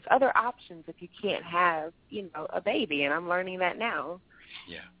 and it's other options if you can't have, a baby, and I'm learning that now.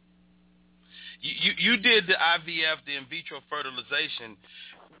 Yeah. You did the IVF, the in vitro fertilization.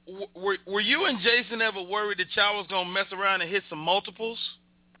 Were you and Jason ever worried that y'all was going to mess around and hit some multiples?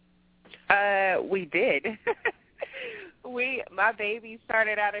 We did. My baby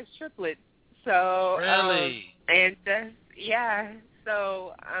started out as triplets. So really? So yeah.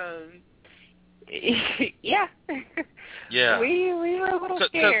 Yeah. We were a little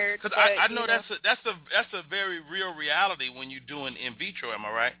scared. Because I know that's a very real reality when you're doing in vitro. Am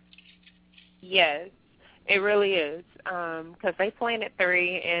I right? Yes, it really is. Because they planted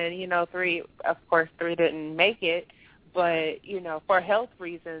 3, and 3 didn't make it. But for health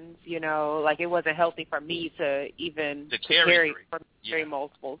reasons, like it wasn't healthy for me to even carry 3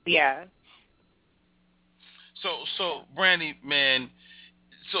 multiples. Yeah. So Brandi, man,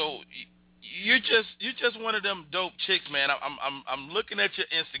 so you're just one of them dope chicks, man. I'm looking at your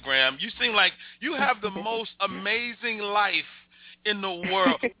Instagram. You seem like you have the most amazing life in the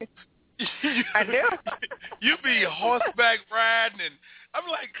world. I do. You be horseback riding, and I'm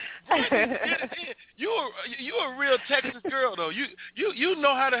like, you're a real Texas girl, though. You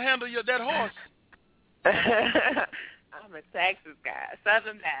know how to handle that horse. I'm a Texas guy,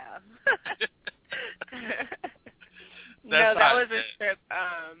 Southern bound. That was a trip.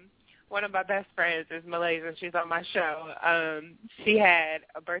 One of my best friends is Malaysian. She's on my show. She had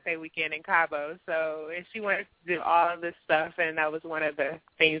a birthday weekend in Cabo, and she wanted to do all of this stuff, and that was one of the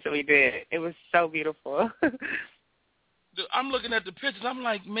things that we did. It was so beautiful. Dude, I'm looking at the pictures. I'm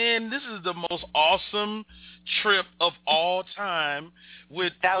like, man, this is the most awesome trip of all time.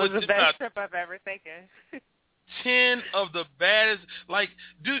 That was the best trip I've ever taken. 10 of the baddest. Like,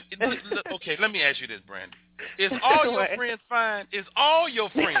 dude, okay, let me ask you this, Brandi. Is all your friends fine? Is all your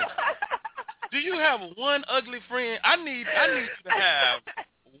friends fine? Do you have one ugly friend? I need you to have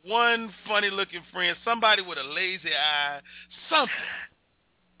one funny-looking friend, somebody with a lazy eye, something.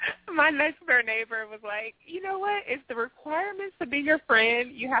 My next door neighbor was like, you know what? It's the requirements to be your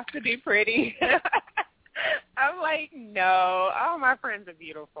friend. You have to be pretty. I'm like, no. All my friends are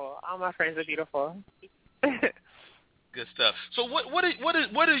beautiful. Good stuff. So what is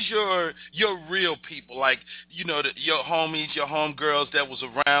your real people, like, you know, your homies, your homegirls that was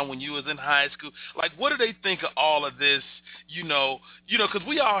around when you was in high school? Like, what do they think of all of this? You know, because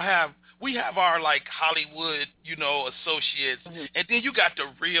we have our, like, Hollywood, you know, associates, and then you got the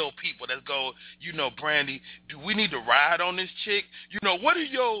real people that go, you know, Brandi, do we need to ride on this chick? You know, what do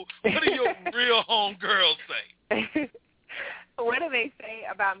your real homegirls say? What do they say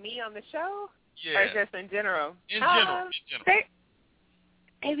about me on the show? Yeah. Or just in general? In general.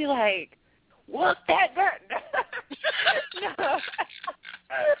 They be like, whoop that girl. No.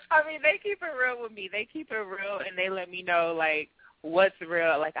 I mean, they keep it real with me. They keep it real, and they let me know, like, what's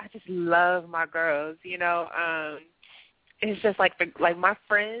real. Like, I just love my girls, you know. It's just like my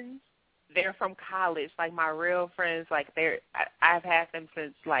friends, they're from college. Like, my real friends, like, I've had them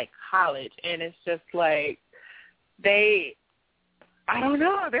since, like, college, and it's just like I don't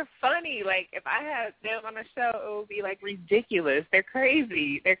know. They're funny. Like, if I had them on a show, it would be, like, ridiculous. They're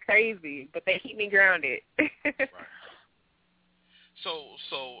crazy. But they keep me grounded. Right. So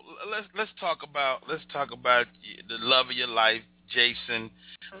let's talk about the love of your life, Jason.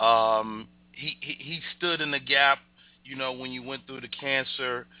 He stood in the gap, you know, when you went through the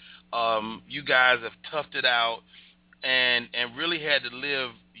cancer. You guys have toughed it out and really had to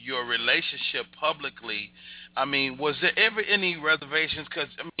live your relationship publicly. I mean, was there ever any reservations? Because,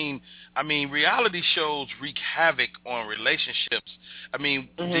 I mean, reality shows wreak havoc on relationships. I mean,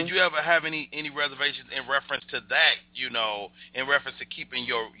 did you ever have any reservations in reference to that, you know, in reference to keeping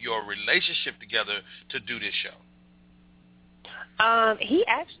your relationship together to do this show? He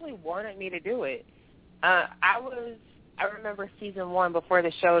actually wanted me to do it. I remember season 1 before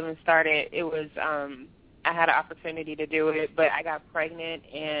the show even started. It was I had an opportunity to do it, but I got pregnant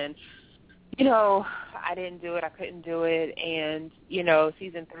and, you know, I didn't do it. I couldn't do it. And, you know,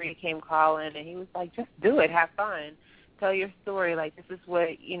 season 3 came calling, and he was like, just do it. Have fun. Tell your story. Like, this is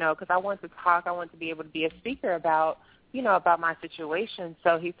what, you know, because I want to talk. I want to be able to be a speaker about, you know, about my situation.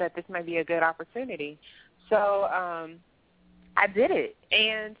 So he said this might be a good opportunity. So I did it.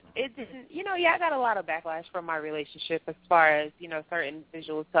 And it didn't, you know, I got a lot of backlash from my relationship as far as, you know, certain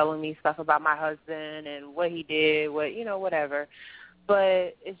individuals telling me stuff about my husband and what he did, what, you know, whatever.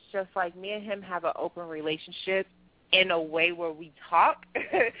 But it's just like me and him have an open relationship in a way where we talk,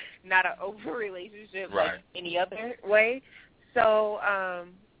 not an open relationship like any other way. So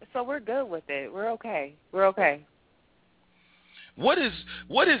so we're good with it. We're okay. What is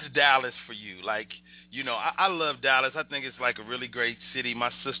Dallas for you? Like, you know, I love Dallas. I think it's like a really great city. My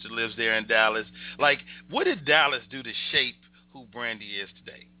sister lives there in Dallas. Like, what did Dallas do to shape who Brandi is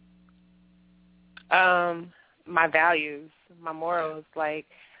today? My values, my morals, like,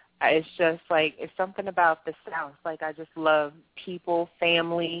 it's just like, it's something about the South. Like, I just love people,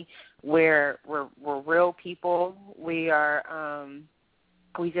 family. We're real people. We are,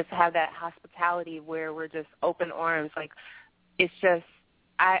 we just have that hospitality where we're just open arms. Like, it's just,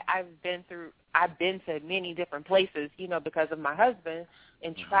 I've been to many different places, you know, because of my husband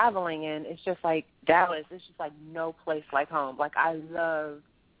and traveling, and it's just like Dallas. It's just like no place like home. Like, I love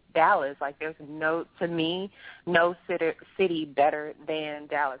Dallas. Like, there's no city better than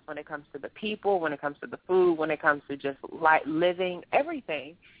Dallas when it comes to the people, when it comes to the food, when it comes to just like living,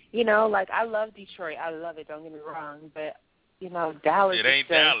 everything. You know, like, I love Detroit. I love it. Don't get me wrong, but you know, Dallas. It ain't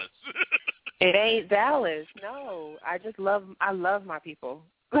Dallas. It ain't Dallas. No, I love my people.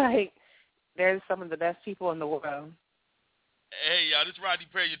 Like, they're some of the best people in the world. Hey, y'all, this is Rodney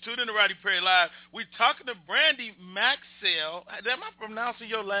Perry. You're tuned in to Rodney Perry Live. We're talking to Brandi Maxiell. Am I pronouncing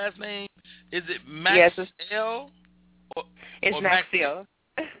your last name? Is it Maxiell? Yes, it's Maxiell.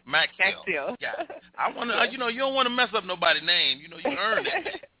 Maxiell. Yeah. I want to, you know, you don't want to mess up nobody's name. You know, you earned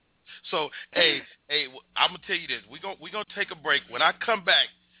it. So, hey, I'm going to tell you this. We're gonna take a break. When I come back,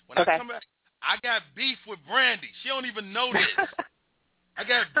 I got beef with Brandi. She don't even know this. I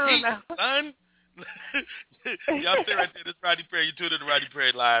got beef, son. Y'all stay right there. This is Rodney Perry. You're tuned in to Rodney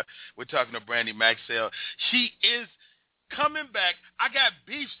Perry Live. We're talking to Brandi Maxiell. She is coming back. I got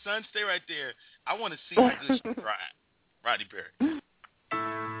beef, son. Stay right there. I want to see how good she cried. Rodney Perry.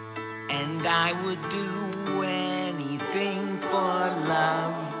 And I would do anything for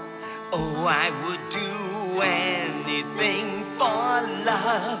love. Oh, I would do anything for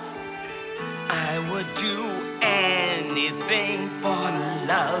love. I would do anything for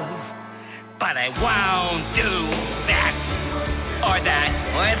love. But I won't do that, or that,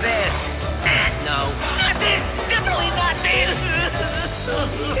 or this. No, not this. Definitely not this.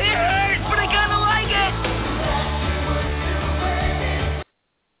 It hurts, but I kind of like it.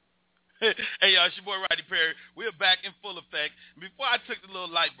 Hey, y'all, it's your boy Rodney Perry. We're back in full effect. Before I took the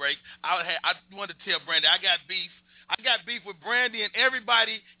little light break, I wanted to tell Brandi I got beef. I got beef with Brandi and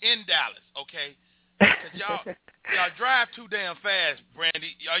everybody in Dallas, okay? Because y'all drive too damn fast,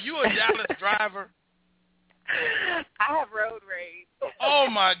 Brandi. Are you a Dallas driver? I have road rage. Oh,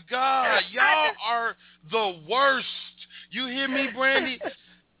 my God. Y'all are the worst. You hear me, Brandi?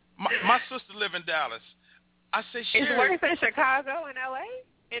 My sister live in Dallas. I say, It's worse in Chicago and L.A.?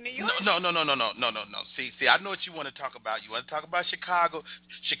 In New York? No. See, I know what you want to talk about. You want to talk about Chicago.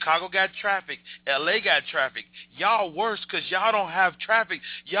 Chicago got traffic. L.A. got traffic. Y'all worse because y'all don't have traffic.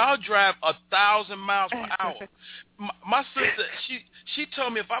 Y'all drive 1,000 miles per hour. My sister, she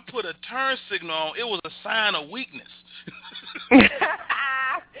told me if I put a turn signal on, it was a sign of weakness.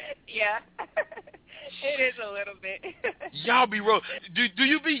 Yeah. It is a little bit. Y'all be road. Do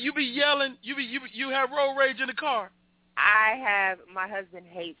you be yelling? You have road rage in the car? My husband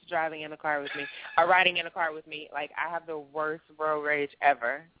hates driving in a car with me, or riding in a car with me. Like, I have the worst road rage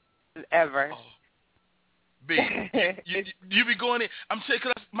ever. Oh. B, you be going in. I'm saying,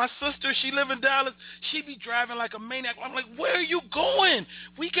 cause my sister, she live in Dallas. She be driving like a maniac. I'm like, where are you going?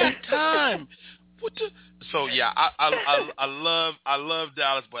 We got time. So yeah, I love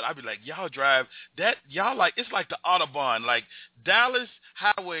Dallas, but I be like, y'all drive that, y'all like, it's like the Autobahn. Like, Dallas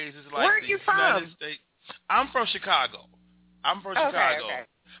highways is like where are the you from? United States. I'm from Chicago. Chicago. Okay.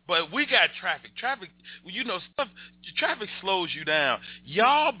 But we got traffic. Traffic slows you down.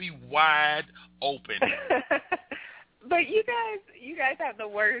 Y'all be wide open. But you guys have the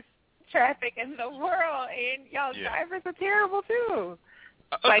worst traffic in the world, and y'all drivers are terrible too.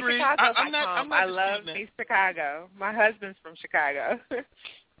 Like, Agreed. Chicago's I'm not I love East Chicago. My husband's from Chicago.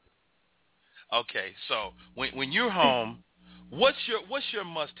 Okay, so when you're home, what's your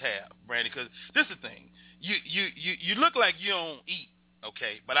must-have, Brandi? Because this is the thing. You look like you don't eat,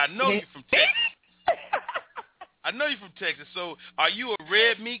 okay? But I know you're from Texas. So are you a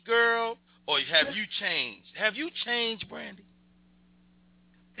red meat girl, or have you changed? Have you changed, Brandi?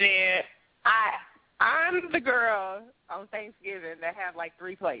 Yeah, I'm the girl on Thanksgiving that have like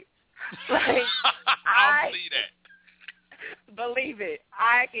 3 plates. Like, I'll believe that. Believe it,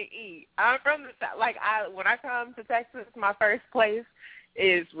 I can eat. I'm from the South. Like, when I come to Texas, my first place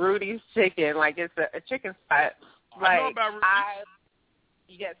is Rudy's Chicken. Like, it's a chicken spot. Like, I know about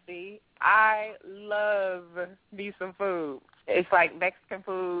Rudy's. I love me some food. It's like Mexican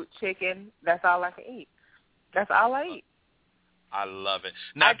food, chicken. That's all I can eat. That's all I eat. I love it.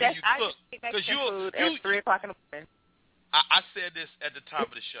 Now, do you cook? Because food at 3 o'clock in the morning. I said this at the top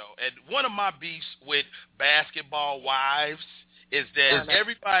of the show, and one of my beefs with basketball wives is that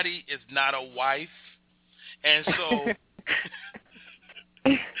everybody is not a wife, and so,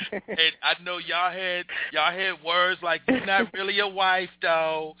 and I know y'all had words like, "You're not really a wife,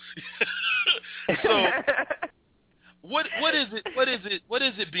 though." So, what is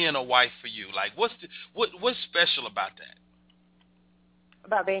it being a wife for you? Like, what's special about that?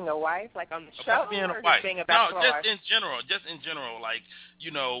 About being a wife, like on the show, about being or a wife? Just being a basketball wife? Just in general, like,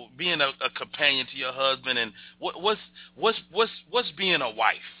 you know, being a companion to your husband, and what's being a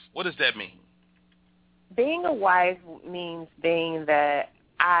wife? What does that mean? Being a wife means being that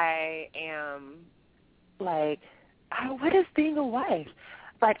I am, like, what is being a wife?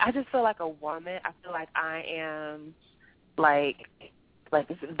 Like, I just feel like a woman. I feel like I am, like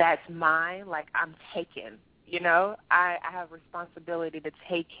that's mine. Like, I'm taken. You know, I have responsibility to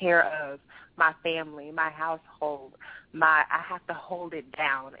take care of my family, my household. I have to hold it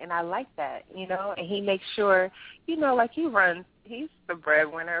down, and I like that, you know. And he makes sure, you know, like he's the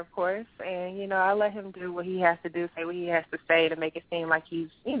breadwinner, of course, and, you know, I let him do what he has to do, say what he has to say to make it seem like he's,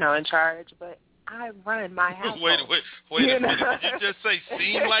 you know, in charge. But I run my household. Wait a minute. Did you just say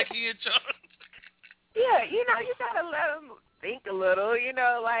seem like he in charge? Yeah, you know, you got to let him think a little, you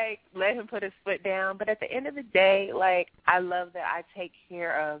know, like, let him put his foot down. But at the end of the day, like, I love that I take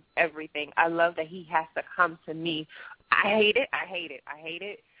care of everything. I love that he has to come to me. I hate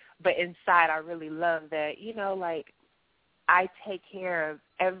it. But inside, I really love that, you know, like, I take care of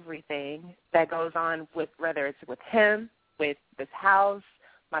everything that goes on with, whether it's with him, with this house,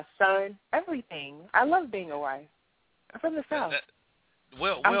 my son, everything. I love being a wife. I'm from the South.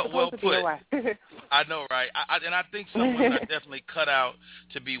 Well put. I know, right? I think some women are definitely cut out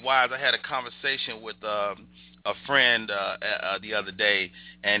to be wives. I had a conversation with a friend the other day,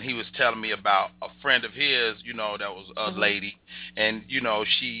 and he was telling me about a friend of his, you know, that was a lady, and, you know,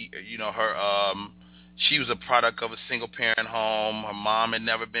 she was a product of a single parent home. Her mom had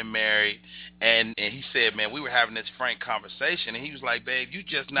never been married, and he said, man, we were having this frank conversation, and he was like, babe, you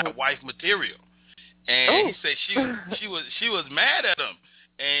just not wife material. And he said she was mad at him,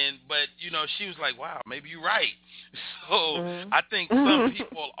 But she was like, wow, maybe you're right. So I think some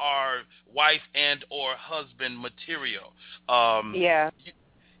people are wife and or husband material. Yeah.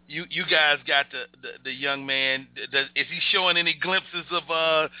 You guys got the young man. Is he showing any glimpses of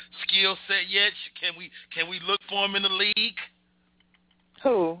skill set yet? Can we look for him in the league?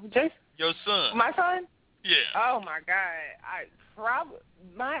 Who? Jason? Your son. My son? Yeah. Oh my God!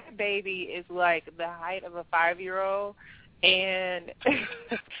 My baby is like the height of a 5-year-old, and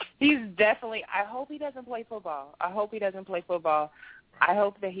he's definitely. I hope he doesn't play football. I hope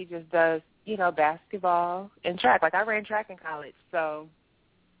that he just does, basketball and track. Like I ran track in college, so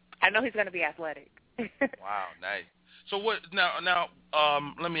I know he's going to be athletic. Wow, nice. So what? Now,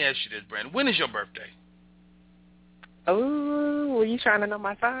 let me ask you this, Brandi. When is your birthday? Oh, were you trying to know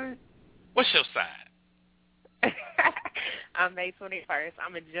my sign? What's your sign? I'm May 21st.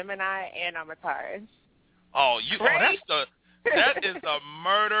 I'm a Gemini and I'm a Taurus. Oh, that is the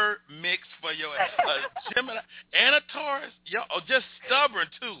murder mix for your Gemini and a Taurus. Just stubborn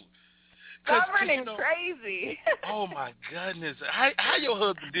too. Stubborn and crazy. Oh my goodness! How your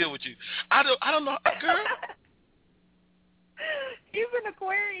husband deal with you? I don't know, girl. He's an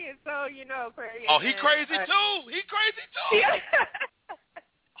Aquarius, so Aquarius. Oh, he crazy too. He crazy too. Yeah.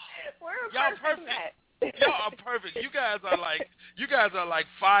 Y'all perfect. Y'all are perfect. You guys are like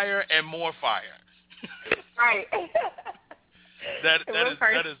fire and more fire. Right.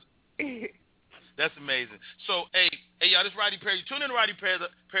 That's amazing. So, hey, y'all, this is Rodney Perry. Tune in to Rodney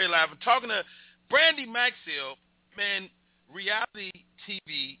Perry Live. I'm talking to Brandi Maxiell. Man, reality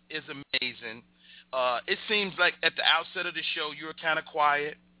TV is amazing. It seems like at the outset of the show you were kind of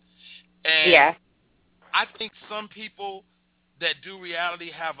quiet. And yeah. I think some people that do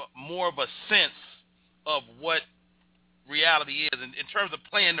reality have more of a sense of what reality is in terms of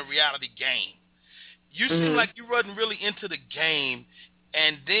playing the reality game. You seem like you wasn't really into the game,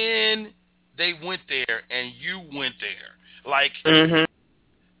 and then they went there and you went there. Like,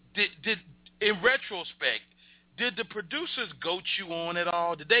 did in retrospect, did the producers goat you on at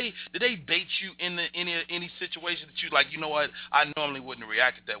all? Did they bait you in any situation that you like? You know what? I normally wouldn't have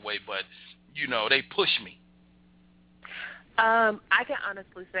reacted that way, but they pushed me. I can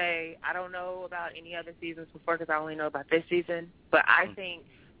honestly say I don't know about any other seasons before because I only know about this season. But I think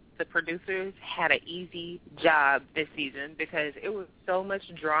the producers had an easy job this season because it was so much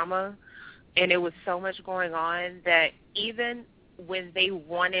drama and it was so much going on that even when they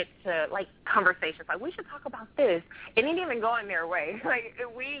wanted to, like, conversations, like, we should talk about this, it didn't even go in their way. Like,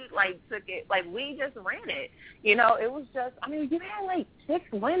 we, took it, we just ran it. It was just, you had,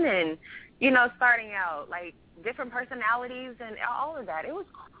 6 women, starting out, different personalities and all of that. It was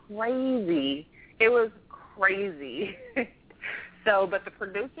crazy. So, but the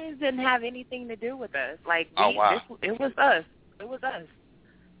producers didn't have anything to do with us. It was us.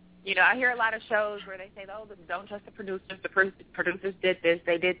 I hear a lot of shows where they say, oh, don't trust the producers. The producers did this,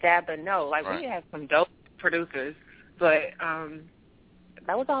 they did that. But no, we had some dope producers. But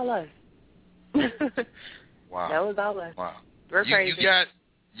that was all us. Wow. That was all us. Wow. We're crazy.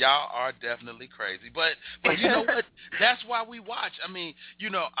 Y'all are definitely crazy, but you know what? That's why we watch. I'm a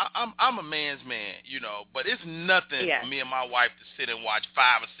man's man, but it's nothing for me and my wife to sit and watch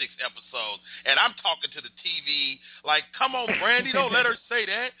 5 or 6 episodes, and I'm talking to the TV like, "Come on, Brandi, don't let her say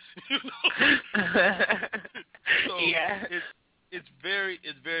that." So yeah, it's very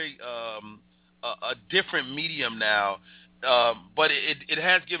a different medium now, but it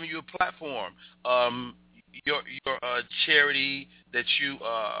has given you a platform. Your charity that you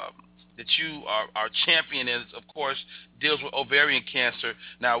are championing, of course, deals with ovarian cancer.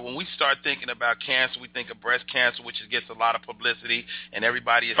 Now, when we start thinking about cancer, we think of breast cancer, which gets a lot of publicity, and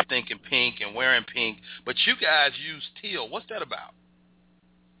everybody is thinking pink and wearing pink. But you guys use teal. What's that about?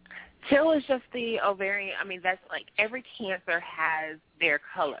 Teal is just the ovarian. That's every cancer has their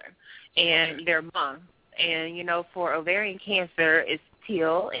color and their month. And, for ovarian cancer, it's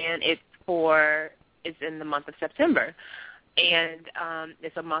teal, and it's in the month of September. And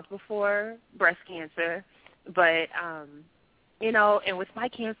it's a month before breast cancer. But, and with my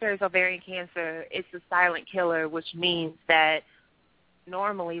cancer, it's ovarian cancer, it's a silent killer, which means that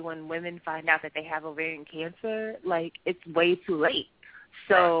normally when women find out that they have ovarian cancer, it's way too late.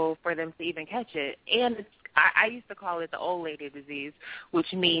 So for them to even catch it. And I used to call it the old lady disease,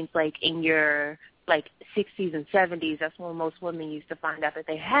 which means in your 60s and 70s, that's when most women used to find out that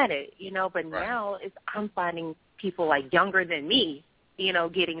they had it, but now I'm finding people younger than me,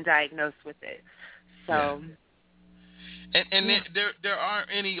 getting diagnosed with it. So and there aren't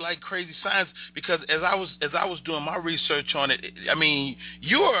any crazy signs, because as I was doing my research on it,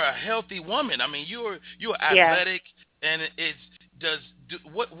 you're a healthy woman. You're athletic, and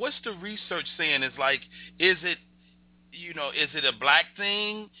what's the research saying? Is like, is it a black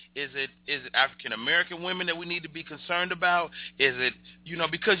thing? Is it African American women that we need to be concerned about? Is it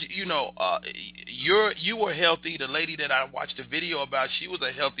because you were healthy. The lady that I watched the video about, she was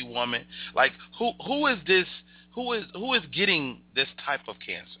a healthy woman. Like who is this? Who is getting this type of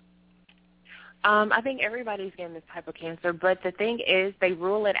cancer? I think everybody's getting this type of cancer, but the thing is they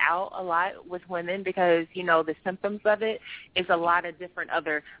rule it out a lot with women because, the symptoms of it is a lot of different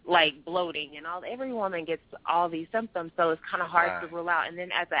other, like bloating and all. Every woman gets all these symptoms, so it's kind of hard to rule out. And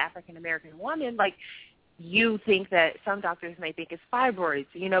then as an African-American woman, like, you think that some doctors may think it's fibroids,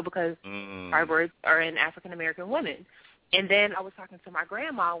 because fibroids are in African-American women. And then I was talking to my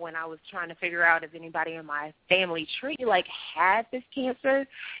grandma when I was trying to figure out if anybody in my family tree had this cancer.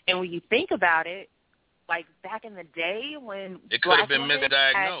 And when you think about it, like back in the day when it could have been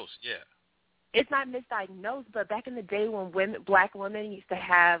misdiagnosed, it's not misdiagnosed, but back in the day when black women used to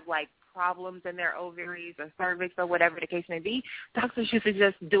have problems in their ovaries or cervix or whatever the case may be, doctors used to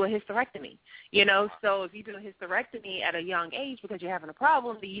just do a hysterectomy, So if you do a hysterectomy at a young age because you're having a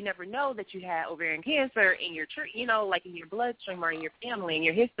problem, then you never know that you had ovarian cancer in your, in your bloodstream or in your family, in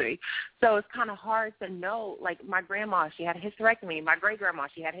your history. So it's kind of hard to know. Like my grandma, she had a hysterectomy. My great-grandma,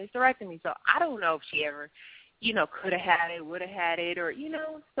 she had a hysterectomy. So I don't know if she ever, could have had it, would have had it, or,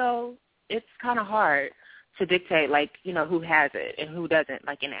 so it's kind of hard to dictate, who has it and who doesn't,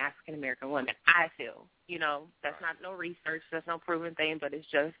 in African-American women, I feel. That's not no research, that's no proven thing, but it's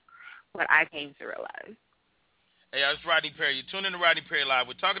just what I came to realize. Hey, it's Rodney Perry. You're tuning in to Rodney Perry Live.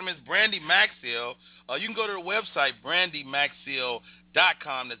 We're talking to Miss Brandi Maxiell. You can go to the website,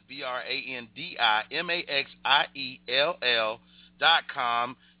 BrandiMaxiell.com. That's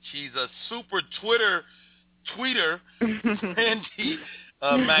BrandiMaxiell.com. She's a super tweeter, Brandi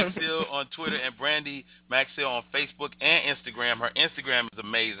Maxiell on Twitter and Brandi Maxiell on Facebook and Instagram. Her Instagram is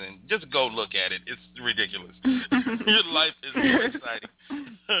amazing. Just go look at it. It's ridiculous. Your life is so exciting.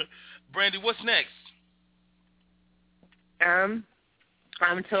 Brandi, what's next? I'm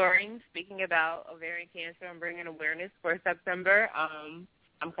touring, speaking about ovarian cancer. I'm bringing awareness for September. I'm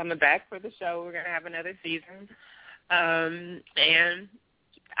coming back for the show. We're going to have another season. And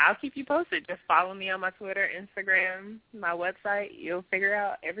I'll keep you posted. Just follow me on my Twitter, Instagram, my website. You'll figure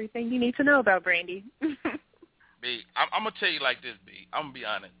out everything you need to know about Brandi. B, I'm gonna tell you like this, B. I'm gonna be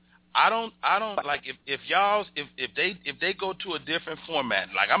honest. I don't like if they go to a different format.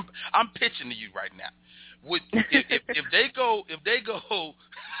 Like I'm pitching to you right now. If they go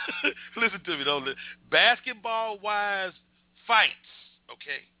listen to me though. Basketball wise fights,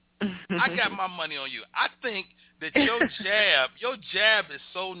 okay. I got my money on you. I think that your jab is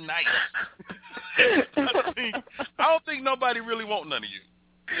so nice. I don't think nobody really want none of you.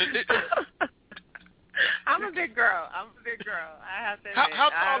 I'm a big girl. I have to admit. How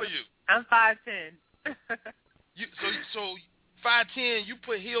tall are you? I'm 5'10". So 5'10", you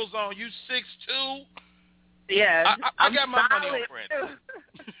put heels on, you 6'2". Yeah. I got my money on Brandi.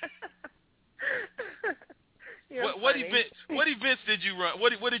 What events did you run?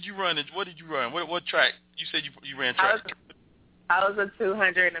 What did you run? What track? You said you ran track. I was a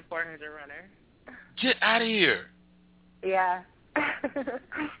 200 and 400 runner. Get out of here. Yeah.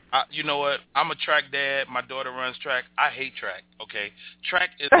 You know what? I'm a track dad. My daughter runs track. I hate track. Okay, track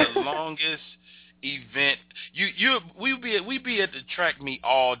is the longest event. We be at the track meet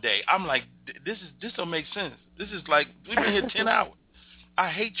all day. I'm like, this don't make sense. This is like we've been here 10 hours. I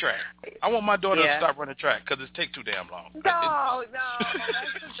hate track. I want my daughter to stop running track because it takes too damn long. No,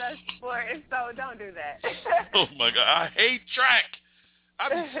 that's the best sport. So don't do that. Oh my God, I hate track. I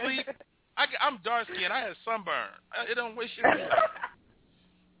be sleep. I'm dark skinned. I had sunburn. It don't waste your time.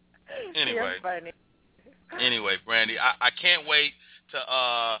 Anyway, Brandi, I can't wait to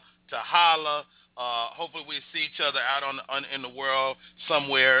holla. Hopefully we see each other out in the world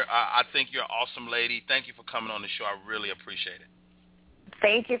somewhere. I think you're an awesome lady. Thank you for coming on the show. I really appreciate it.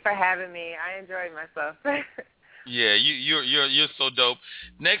 Thank you for having me. I enjoyed myself. Yeah, you're so dope.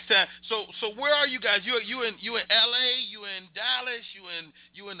 Next time, so where are you guys? You in LA? You in Dallas? You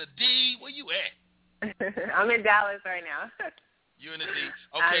in the D? Where you at? I'm in Dallas right now. You in the D?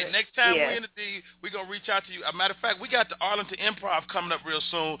 Okay, next time we're in the D, we're gonna reach out to you. As a matter of fact, we got the Arlington Improv coming up real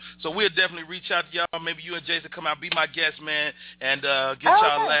soon, so we'll definitely reach out to y'all. Maybe you and Jason come out, be my guest, man, and get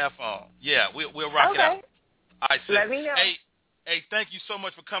y'all a laugh on. Yeah, we'll rock it out. All right, sis. Let me know. Hey, thank you so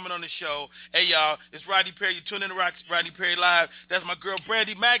much for coming on the show. Hey, y'all, it's Rodney Perry. You're tuning in to Rodney Perry Live. That's my girl,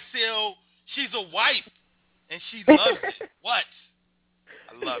 Brandi Maxiell. She's a wife, and she loves it. What?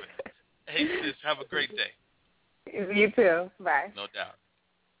 I love it. Hey, sis, have a great day. You too. Bye. No doubt.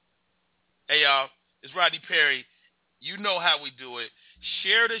 Hey, y'all, it's Rodney Perry. You know how we do it.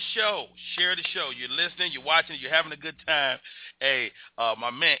 Share the show. Share the show. You're listening. You're watching. You're having a good time. Hey, my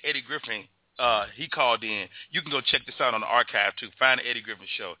man Eddie Griffin, he called in. You can go check this out on the archive too. Find the Eddie Griffin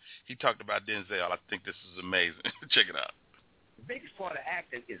show. He talked about Denzel. I think this is amazing. Check it out. The biggest part of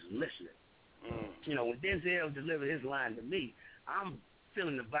acting is listening. You know, when Denzel delivered his line to me, I'm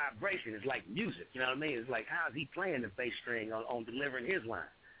feeling the vibration. It's like music. You know what I mean? It's like, how is he playing the bass string on delivering his line,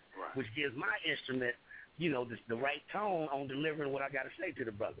 Right. which gives my instrument, you know, the right tone on delivering what I got to say to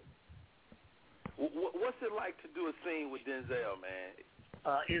the brother. What's it like to do a scene with Denzel, man?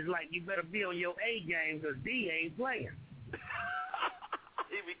 It's like you better be on your A game because D ain't playing.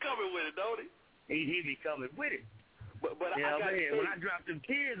 He be coming with it, don't he? He be coming with it. But yeah, I got man, when I dropped them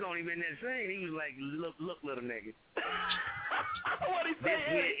tears on him in that scene, he was like, look, little nigga. What he say?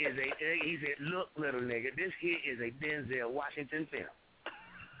 He said, look, little nigga, this here is a Denzel Washington film.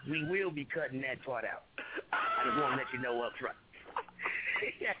 We will be cutting that part out. I just want to let you know up front.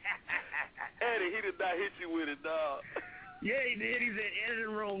 Eddie, he did not hit you with it, dog. Yeah, he did. He said,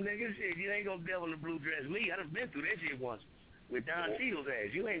 editing room, nigga, shit, you ain't gonna devil in the blue dress me. I done been through that shit once with Don Cheadle's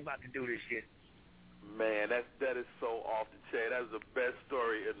ass. You ain't about to do this shit. Man, that is so off the chain. That is the best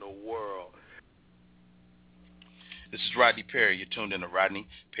story in the world. This is Rodney Perry. You're tuned in to Rodney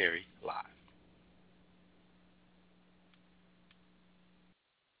Perry Live.